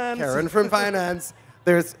Finance. Karen from Finance.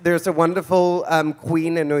 There's a wonderful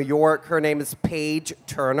queen in New York. Her name is Paige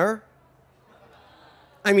Turner.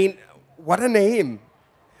 I mean, what a name.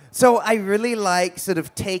 So I really like sort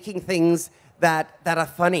of taking things that are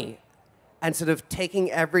funny and sort of taking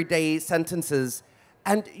everyday sentences,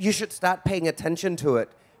 and you should start paying attention to it.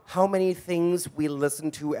 How many things we listen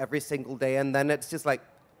to every single day, and then it's just like,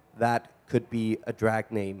 that could be a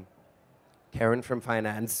drag name. Karen from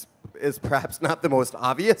Finance is perhaps not the most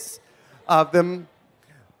obvious of them,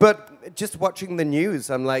 but just watching the news,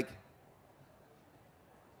 I'm like,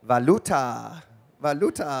 Valuta,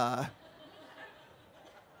 Valuta.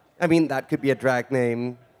 I mean, that could be a drag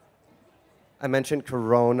name. I mentioned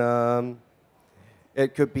Corona.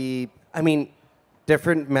 It could be, I mean,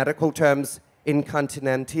 different medical terms.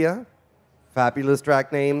 Incontinentia, fabulous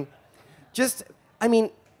drag name. Just, I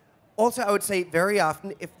mean, also I would say very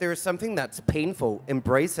often, if there's something that's painful,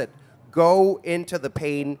 embrace it. Go into the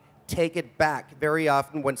pain, take it back. Very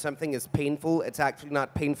often when something is painful, it's actually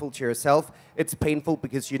not painful to yourself. It's painful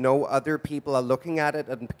because you know other people are looking at it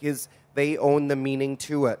and because they own the meaning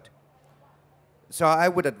to it. So I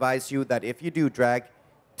would advise you that if you do drag,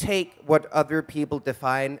 take what other people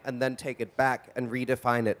define and then take it back and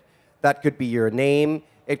redefine it. That could be your name,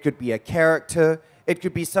 it could be a character, it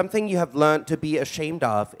could be something you have learned to be ashamed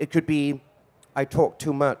of. It could be, I talk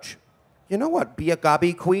too much. You know what, be a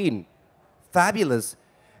gobby queen. Fabulous.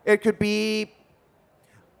 It could be,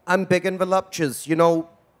 I'm big and voluptuous. You know,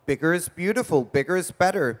 bigger is beautiful, bigger is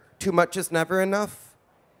better. Too much is never enough.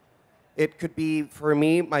 It could be, for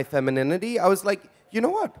me, my femininity. I was like, you know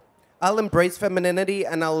what? I'll embrace femininity,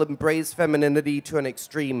 and I'll embrace femininity to an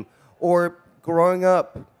extreme. Or growing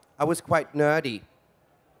up, I was quite nerdy.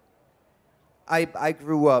 I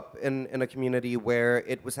grew up in a community where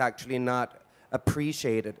it was actually not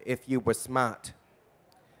appreciated if you were smart.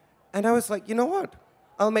 And I was like, you know what?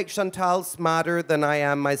 I'll make Chantal smarter than I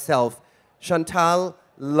am myself. Chantal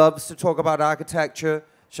loves to talk about architecture.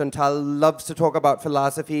 Chantal loves to talk about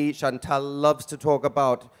philosophy. Chantal loves to talk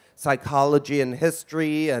about psychology and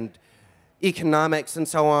history and economics and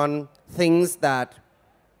so on. Things that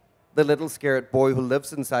the little scared boy who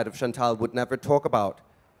lives inside of Chantal would never talk about.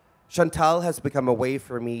 Chantal has become a way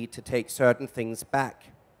for me to take certain things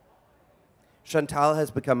back. Chantal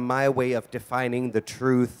has become my way of defining the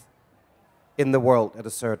truth in the world at a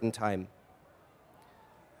certain time.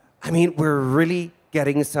 I mean, we're really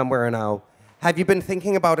getting somewhere now. Have you been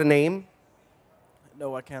thinking about a name?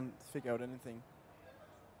 No, I can't figure out anything.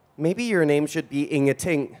 Maybe your name should be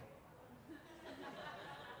Ingeting.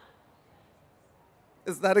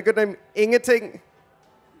 Is that a good name? Ingeting?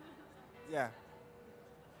 Yeah.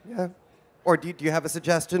 Yeah. Or do you have a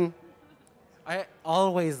suggestion? I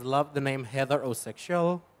always loved the name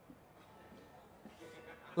heterosexual.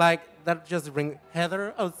 Like, that just ring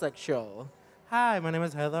heterosexual. Hi, my name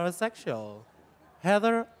is heterosexual.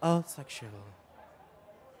 Heterosexual.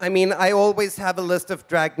 I mean, I always have a list of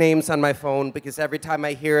drag names on my phone because every time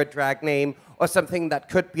I hear a drag name or something that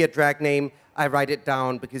could be a drag name, I write it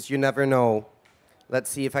down because you never know. Let's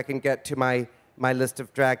see if I can get to my list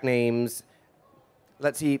of drag names.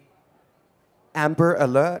 Let's see. Amber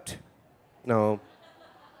Alert? No.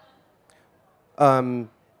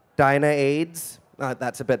 Dinah AIDS?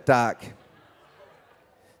 That's a bit dark.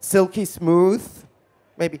 Silky Smooth?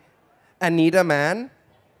 Maybe. Anita Man?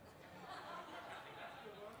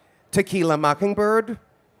 Tequila Mockingbird?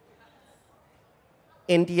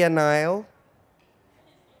 India Nile?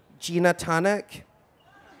 Gina Tonic?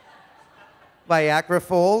 Viagra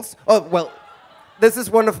Falls? Oh, well, this is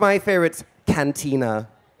one of my favorites. Cantina.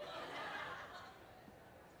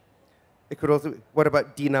 It could also, what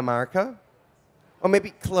about Dinamarca? Or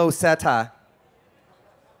maybe Closetta.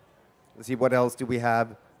 Let's see, what else do we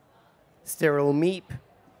have? Sterile Meep.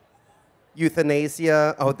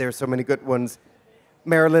 Euthanasia. Oh, there's so many good ones.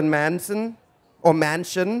 Marilyn Manson. Or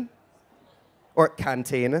Mansion. Or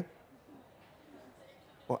Cantina.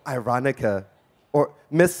 Or Ironica. Or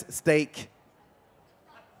Miss Steak.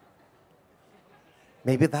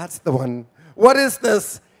 Maybe that's the one. What is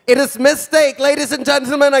this? It is Mistake, ladies and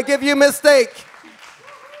gentlemen. I give you Mistake.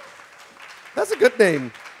 That's a good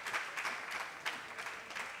name.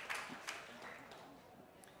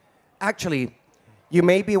 Actually, you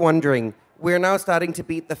may be wondering, we're now starting to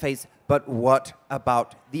beat the face, but what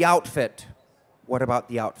about the outfit? What about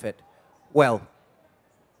the outfit? Well,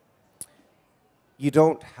 you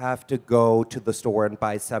don't have to go to the store and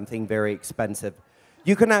buy something very expensive.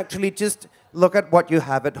 You can actually just look at what you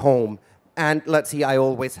have at home. And let's see, I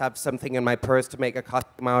always have something in my purse to make a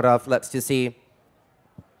costume out of. Let's just see.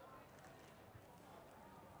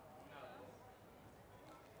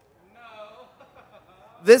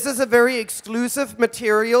 This is a very exclusive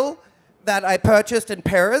material that I purchased in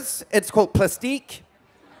Paris. It's called plastique.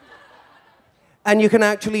 And you can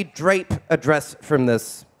actually drape a dress from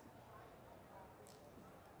this.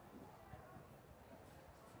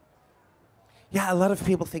 Yeah, a lot of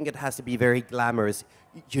people think it has to be very glamorous.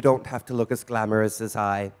 You don't have to look as glamorous as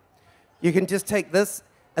I. You can just take this,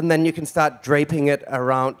 and then you can start draping it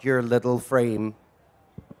around your little frame.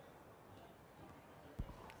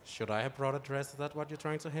 Should I have brought a dress? Is that what you're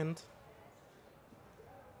trying to hint?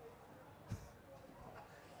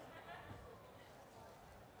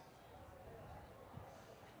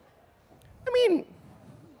 I mean,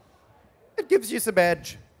 it gives you some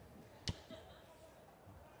edge.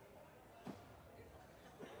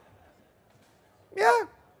 Yeah.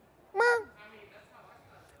 Well,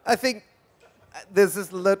 I think this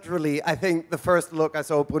is literally, I think, the first look I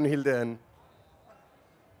saw Brynhildr in.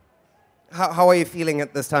 How are you feeling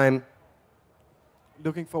at this time?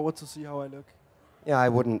 Looking forward to see how I look. Yeah, I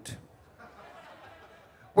wouldn't.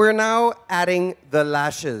 We're now adding the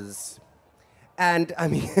lashes. And, I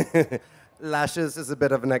mean, lashes is a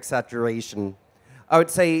bit of an exaggeration. I would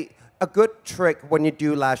say a good trick when you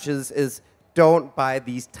do lashes is don't buy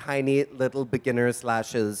these tiny little beginner's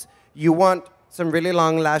lashes. You want some really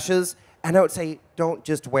long lashes, and I would say don't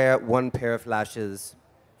just wear one pair of lashes.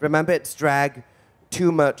 Remember, it's drag.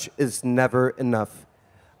 Too much is never enough.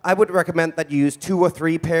 I would recommend that you use 2 or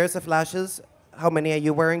 3 pairs of lashes. How many are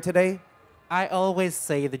you wearing today? I always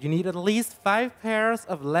say that you need at least 5 pairs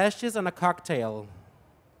of lashes and a cocktail.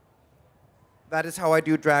 That is how I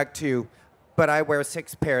do drag too. But I wear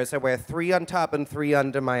 6 pairs. I wear 3 on top and 3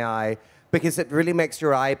 under my eye because it really makes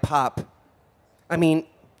your eye pop. I mean,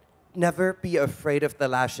 never be afraid of the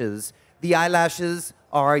lashes. The eyelashes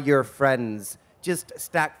are your friends. Just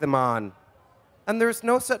stack them on. And there's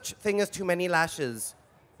no such thing as too many lashes.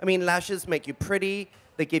 I mean, lashes make you pretty,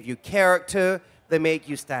 they give you character, they make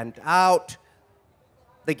you stand out,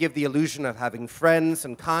 they give the illusion of having friends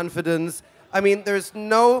and confidence. I mean, there's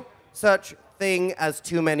no such thing as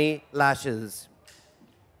too many lashes.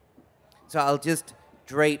 So I'll just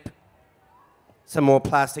drape some more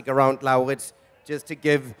plastic around Lauritz just to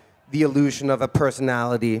give the illusion of a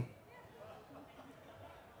personality.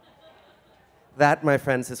 That, my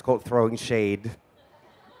friends, is called throwing shade.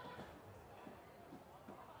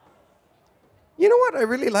 You know what? I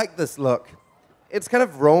really like this look. It's kind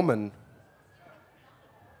of Roman.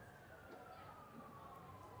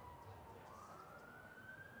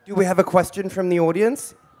 Do we have a question from the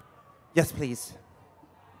audience? Yes, please.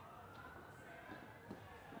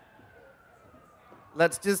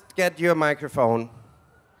 Let's just get you a microphone.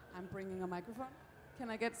 I'm bringing a microphone. Can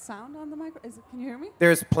I get sound on the microphone? Can you hear me?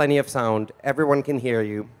 There's plenty of sound. Everyone can hear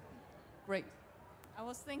you. Great. I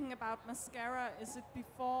was thinking about mascara. Is it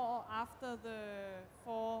before or after the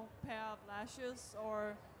 4 pair of lashes,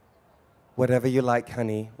 or? Whatever you like,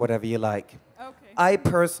 honey. Whatever you like. Okay. I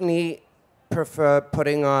personally prefer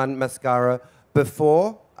putting on mascara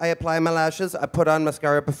before I apply my lashes. I put on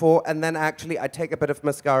mascara before, and then actually I take a bit of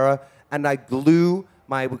mascara and I glue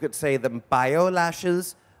my, we could say, the bio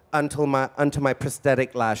lashes onto my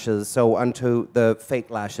prosthetic lashes, so onto the fake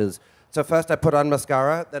lashes. So first I put on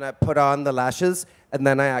mascara, then I put on the lashes, and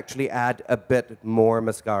then I actually add a bit more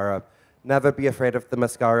mascara. Never be afraid of the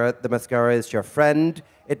mascara. The mascara is your friend.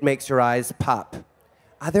 It makes your eyes pop.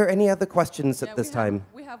 Are there any other questions at this time?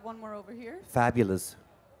 We have one more over here. Fabulous.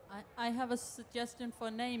 I have a suggestion for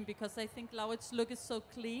a name because I think Laurit's look is so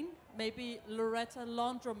clean. Maybe Loretta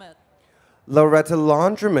Laundromat. Loretta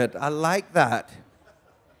Laundromat. I like that.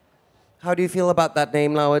 How do you feel about that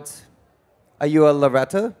name, Lauritz? Are you a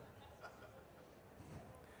Loretta?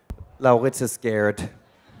 Lauritz is scared.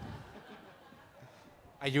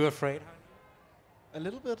 Are you afraid? A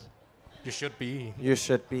little bit. You should be. You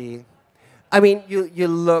should be. I mean, you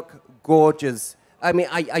look gorgeous. I mean,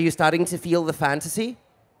 are you starting to feel the fantasy?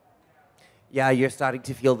 Yeah, you're starting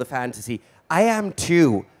to feel the fantasy. I am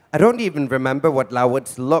too. I don't even remember what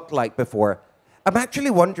Lauritz looked like before. I'm actually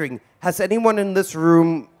wondering, has anyone in this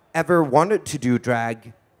room ever wanted to do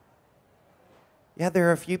drag? Yeah, there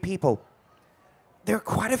are a few people. There are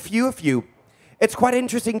quite a few of you. It's quite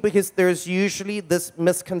interesting because there's usually this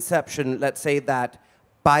misconception, let's say, that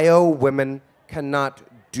bio women cannot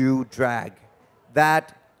do drag.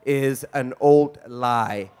 That is an old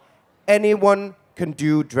lie. Anyone can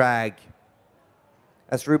do drag.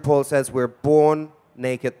 As RuPaul says, we're born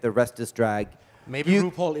naked, the rest is drag. Maybe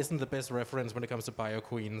RuPaul isn't the best reference when it comes to bio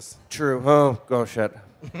queens. True. Oh, gosh, shit.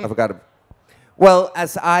 I forgot it. Well,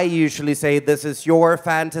 as I usually say, this is your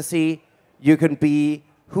fantasy. You can be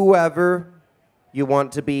whoever you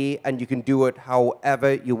want to be, and you can do it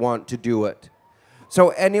however you want to do it. So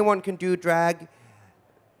anyone can do drag.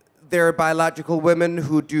 There are biological women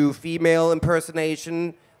who do female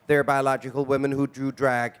impersonation. There are biological women who do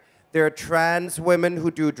drag. There are trans women who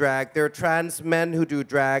do drag. There are trans men who do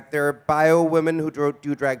drag. There are bio women who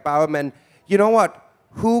do drag, bio men. You know what?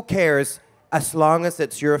 Who cares? As long as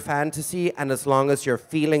it's your fantasy and as long as you're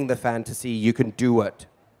feeling the fantasy, you can do it.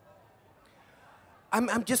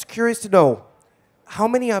 I'm just curious to know, how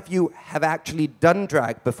many of you have actually done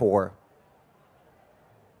drag before?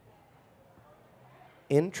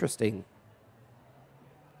 Interesting.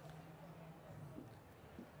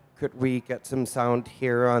 Could we get some sound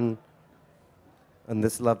here on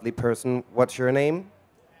this lovely person? What's your name?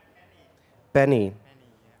 Benny. Benny,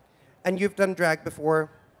 yeah. And you've done drag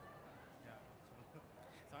before? Yeah.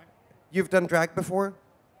 Sorry? You've done drag before?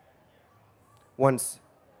 Once.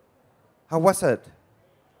 How was it?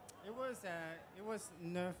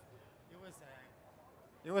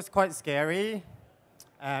 It was quite scary,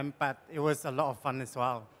 but it was a lot of fun as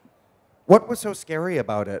well. What was so scary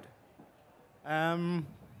about it? Well,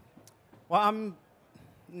 I'm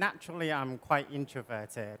quite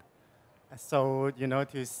introverted. So, you know,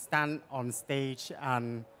 to stand on stage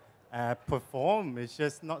and perform is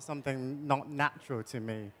just not something not natural to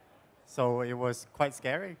me. So it was quite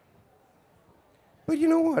scary. But you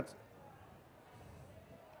know what?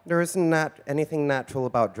 There isn't anything natural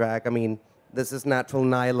about drag. I mean, this is natural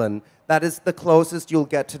nylon. That is the closest you'll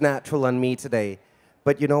get to natural on me today.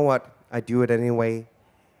 But you know what? I do it anyway.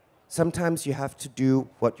 Sometimes you have to do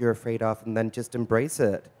what you're afraid of and then just embrace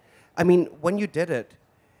it. I mean, when you did it,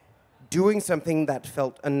 doing something that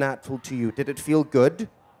felt unnatural to you, did it feel good? It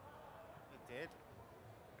did.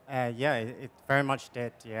 Yeah, it very much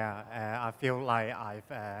did, yeah. I feel like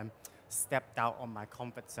I've stepped out of my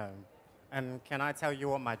comfort zone. And can I tell you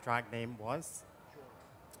what my drag name was? Sure.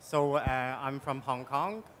 So I'm from Hong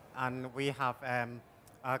Kong, and we have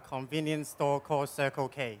a convenience store called Circle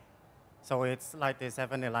K. So it's like the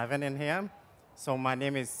 7-Eleven in here. So my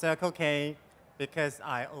name is Circle K because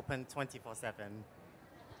I open 24/7.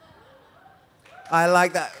 I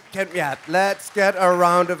like that. Yeah, let's get a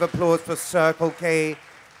round of applause for Circle K.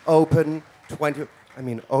 Open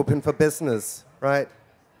open for business, right?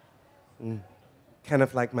 Kind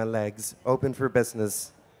of like my legs, open for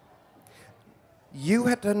business. You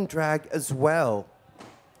had done drag as well.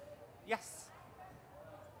 Yes.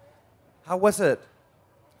 How was it?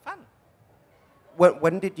 Fun.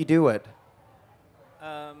 When did you do it?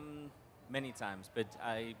 many times, but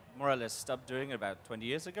I more or less stopped doing it about 20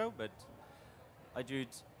 years ago, but I do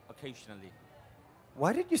it occasionally.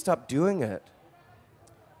 Why did you stop doing it?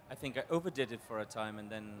 I think I overdid it for a time, and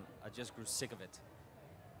then I just grew sick of it.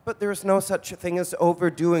 But there's no such a thing as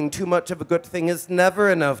overdoing. Too much of a good thing is never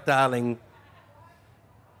enough, darling.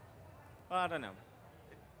 Well, I don't know.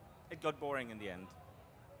 It got boring in the end.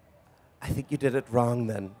 I think you did it wrong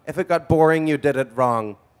then. If it got boring, you did it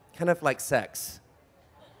wrong. Kind of like sex.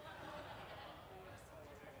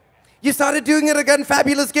 You started doing it again.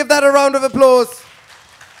 Fabulous. Give that a round of applause.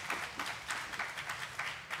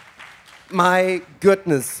 My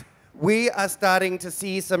goodness. We are starting to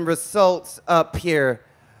see some results up here.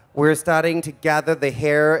 We're starting to gather the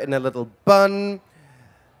hair in a little bun.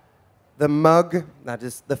 The mug, that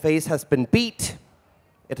is, the face has been beat.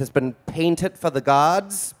 It has been painted for the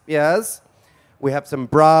gods, yes. We have some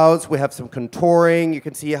brows, we have some contouring. You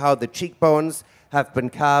can see how the cheekbones have been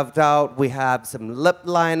carved out. We have some lip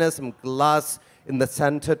liner, some gloss in the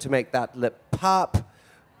center to make that lip pop.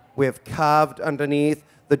 We have carved underneath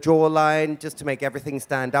the jawline just to make everything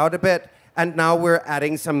stand out a bit. And now we're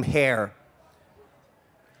adding some hair.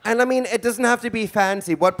 And I mean, it doesn't have to be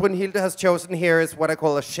fancy. What Brynhildr has chosen here is what I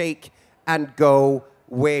call a shake and go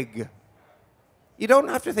wig. You don't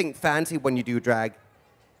have to think fancy when you do drag.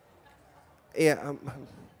 Yeah.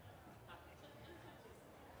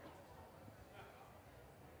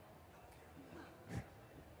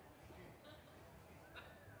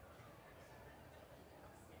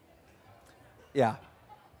 Yeah.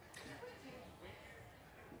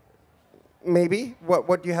 Maybe?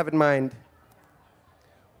 What do you have in mind?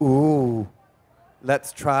 Ooh,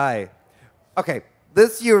 let's try. Okay,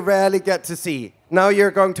 this you rarely get to see. Now you're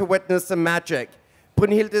going to witness some magic.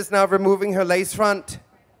 Brynhildr is now removing her lace front.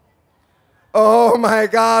 Oh my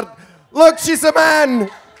God, look, she's a man.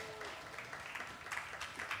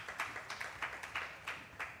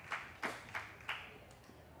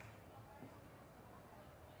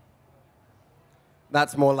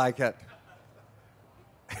 That's more like it.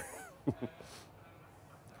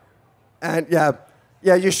 And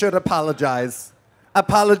yeah, you should apologize.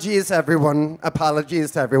 Apologies, everyone.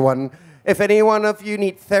 Apologies to everyone. If any one of you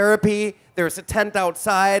need therapy, there's a tent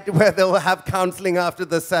outside where they'll have counseling after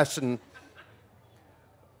the session.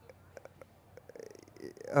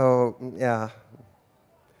 Oh, yeah.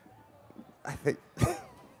 I think...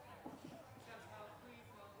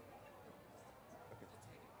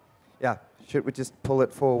 Yeah, should we just pull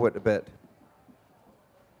it forward a bit?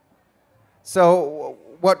 So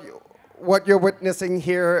what you're witnessing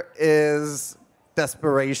here is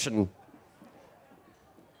desperation.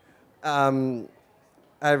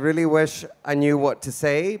 I really wish I knew what to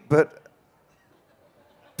say, but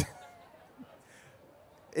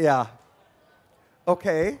yeah.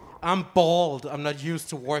 Okay. I'm bald. I'm not used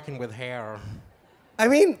to working with hair. I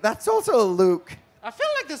mean, that's also a look. I feel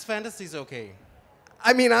like this fantasy's okay.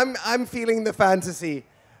 I mean, I'm feeling the fantasy.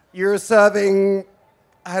 You're serving,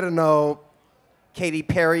 I don't know, Katy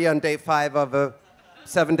Perry on day 5 of a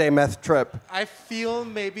 7-day meth trip. I feel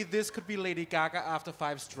maybe this could be Lady Gaga after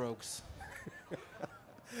 5 strokes.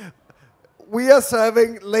 We are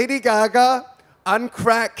serving Lady Gaga on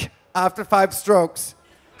crack after 5 strokes.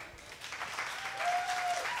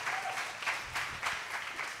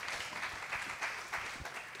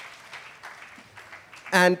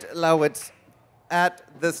 And Lauritz, at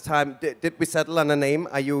this time, did we settle on a name?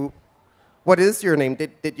 What is your name?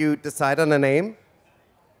 Did you decide on a name?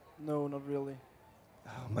 No, not really.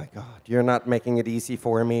 Oh my God, you're not making it easy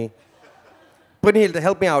for me. Brynhildr,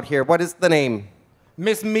 help me out here. What is the name?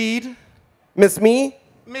 Miss Mead. Miss Me?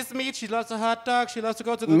 Miss Mead, she loves a hot dog. She loves to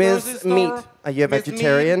go to the grocery Miss store. Meat. Are you a Miss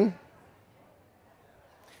vegetarian? Mead.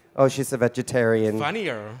 Oh, she's a vegetarian.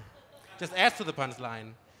 Funnier. Just add to the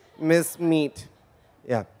punchline. Miss Meat.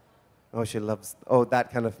 Yeah. Oh, she loves,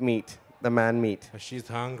 that kind of meat. The man meat. She's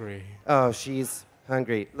hungry. Oh, she's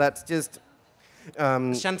hungry. Let's just...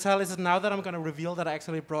 Chantal, is it now that I'm going to reveal that I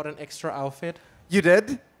actually brought an extra outfit? You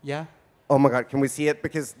did? Yeah. Oh my God, can we see it?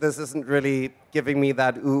 Because this isn't really giving me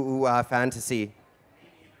that fantasy.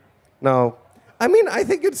 No. I mean, I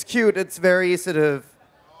think it's cute. It's very sort of...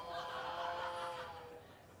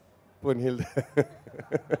 Brynhildr.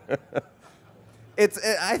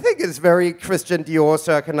 I think it's very Christian Dior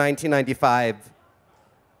circa 1995.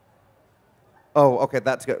 Oh, okay,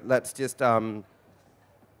 that's good. Let's just...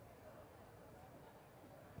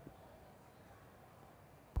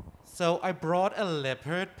 So I brought a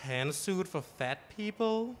leopard pantsuit for fat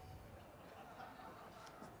people.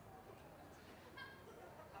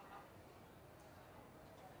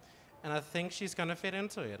 And I think she's gonna fit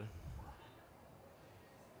into it.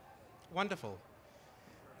 Wonderful.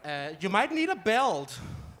 You might need a belt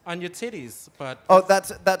on your titties, but Oh,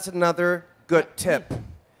 that's another good tip.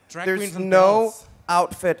 drag There's queens and no belts.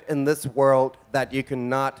 outfit in this world that you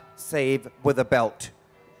cannot save with a belt.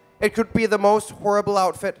 It could be the most horrible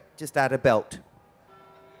outfit, just add a belt.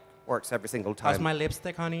 Works every single How's time. my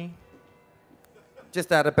lipstick, honey?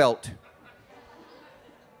 Just add a belt.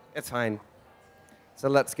 It's fine. So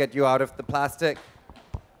let's get you out of the plastic.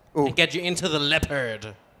 Ooh. And get you into the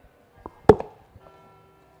leopard.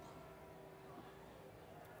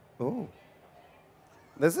 Ooh.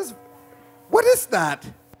 This is... What is that?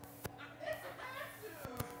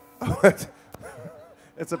 Oh,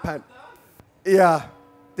 it's a pen. Yeah.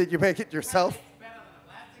 Did you make it yourself?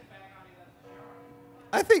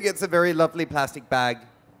 I think it's a very lovely plastic bag.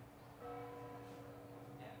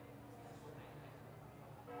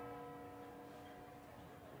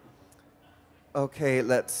 Okay,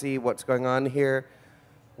 let's see what's going on here.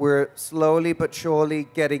 We're slowly but surely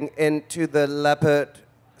getting into the leopard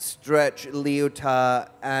stretch leotard,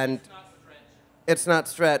 and it's not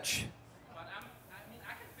stretch.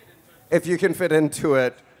 If you can fit into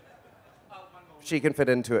it, she can fit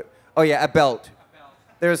into it. Oh yeah, a belt.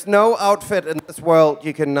 There's no outfit in this world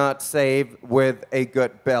you cannot save with a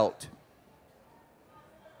good belt.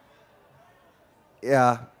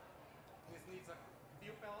 Yeah.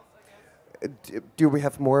 Do we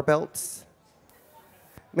have more belts?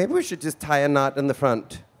 Maybe we should just tie a knot in the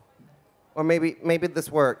front. Or maybe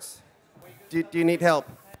this works. Do you need help?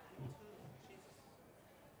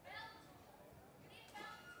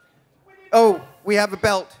 Oh, we have a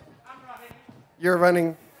belt. You're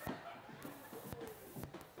running.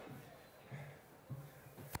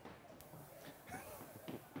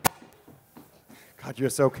 God, you're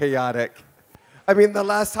so chaotic. I mean, the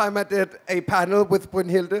last time I did a panel with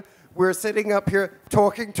Brynhildr, we're sitting up here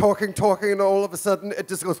talking, and all of a sudden it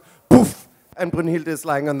just goes poof, and Brynhildr is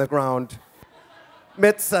lying on the ground,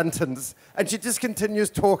 mid-sentence, and she just continues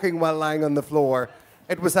talking while lying on the floor.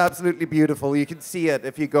 It was absolutely beautiful. You can see it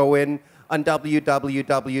if you go in on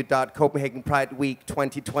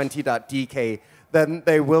www.copenhagenprideweek2020.dk. Then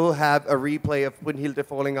they will have a replay of Brynhildr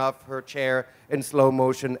falling off her chair in slow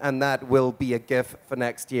motion, and that will be a GIF for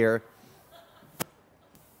next year.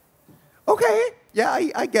 Okay, yeah,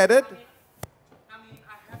 I get it.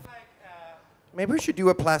 Maybe we should do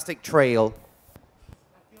a plastic trail.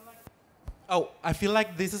 I feel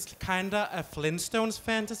like this is kinda a Flintstones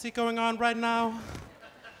fantasy going on right now.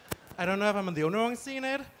 I don't know if I'm the only one seeing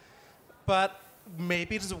it, but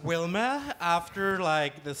maybe it's Wilma after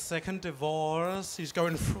like the second divorce. She's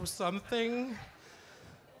going through something.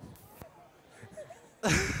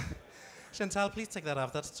 Chantal, please take that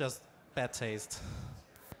off. That's just bad taste.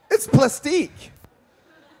 It's plastique.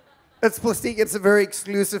 It's plastique. It's a very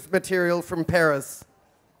exclusive material from Paris.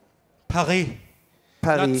 Paris.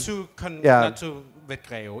 Paris. Not to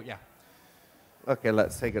Begyndere, yeah. Okay,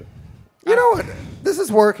 let's take it. You know what? This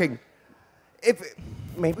is working.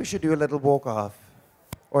 Maybe we should do a little walk off,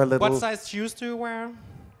 or a little. What size shoes do you wear?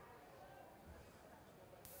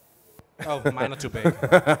 Oh, mine are too big.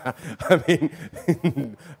 I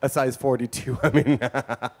mean, a size 42. I mean.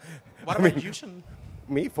 What about you, Chen?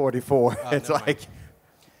 Me, 44. Oh, It's never like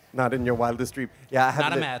not in your wildest dream. Yeah, I have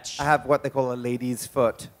Not a match. I have what they call a lady's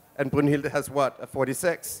foot, and Brynhildr has what, a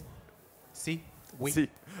 46. See, we. See,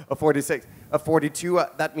 a 46, a 42.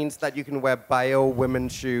 That means that you can wear bio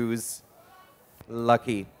women's shoes.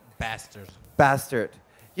 Lucky Bastard. bastard.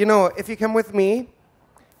 You know, if you come with me,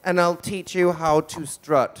 and I'll teach you how to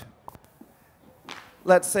strut.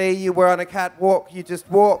 Let's say you were on a catwalk. You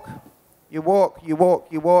just walk. You walk, you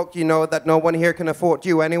walk, you walk. You know that no one here can afford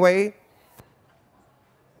you anyway.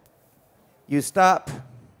 You stop.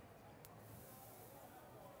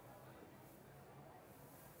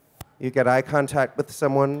 You get eye contact with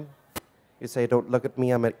someone. You say, "Don't look at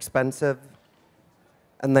me, I'm expensive."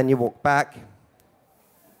 And then you walk back.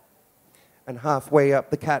 And halfway up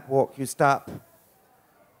the catwalk, you stop.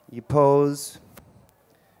 You pose.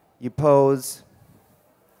 You pose.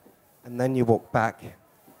 And then you walk back.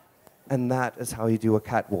 And that is how you do a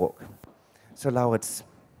catwalk. So now let's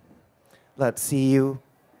see you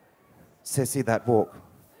sissy that walk.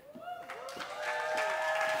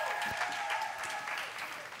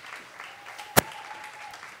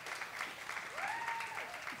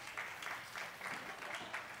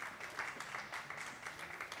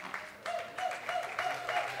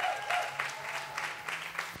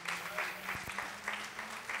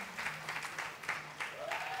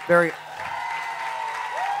 Very.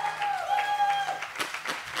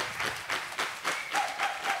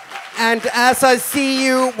 And as I see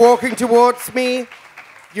you walking towards me,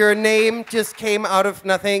 your name just came out of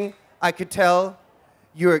nothing. I could tell.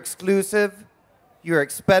 you're exclusive, you're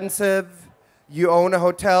expensive, you own a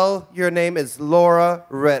hotel, your name is Laura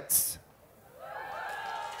Ritz.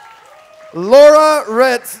 Laura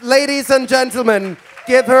Ritz, ladies and gentlemen,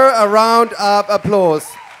 give her a round of applause.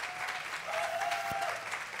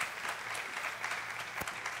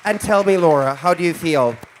 And tell me, Laura, how do you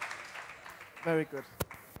feel? Very good.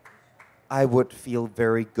 I would feel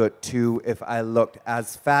very good too if I looked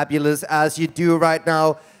as fabulous as you do right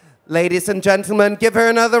now. Ladies and gentlemen, give her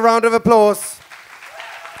another round of applause.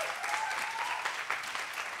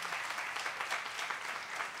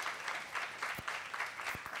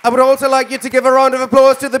 I would also like you to give a round of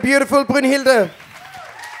applause to the beautiful Brynhildr.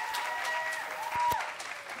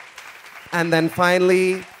 And then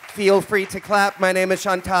finally, feel free to clap. My name is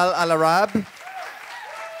Chantal al Arab.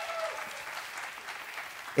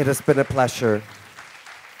 It has been a pleasure.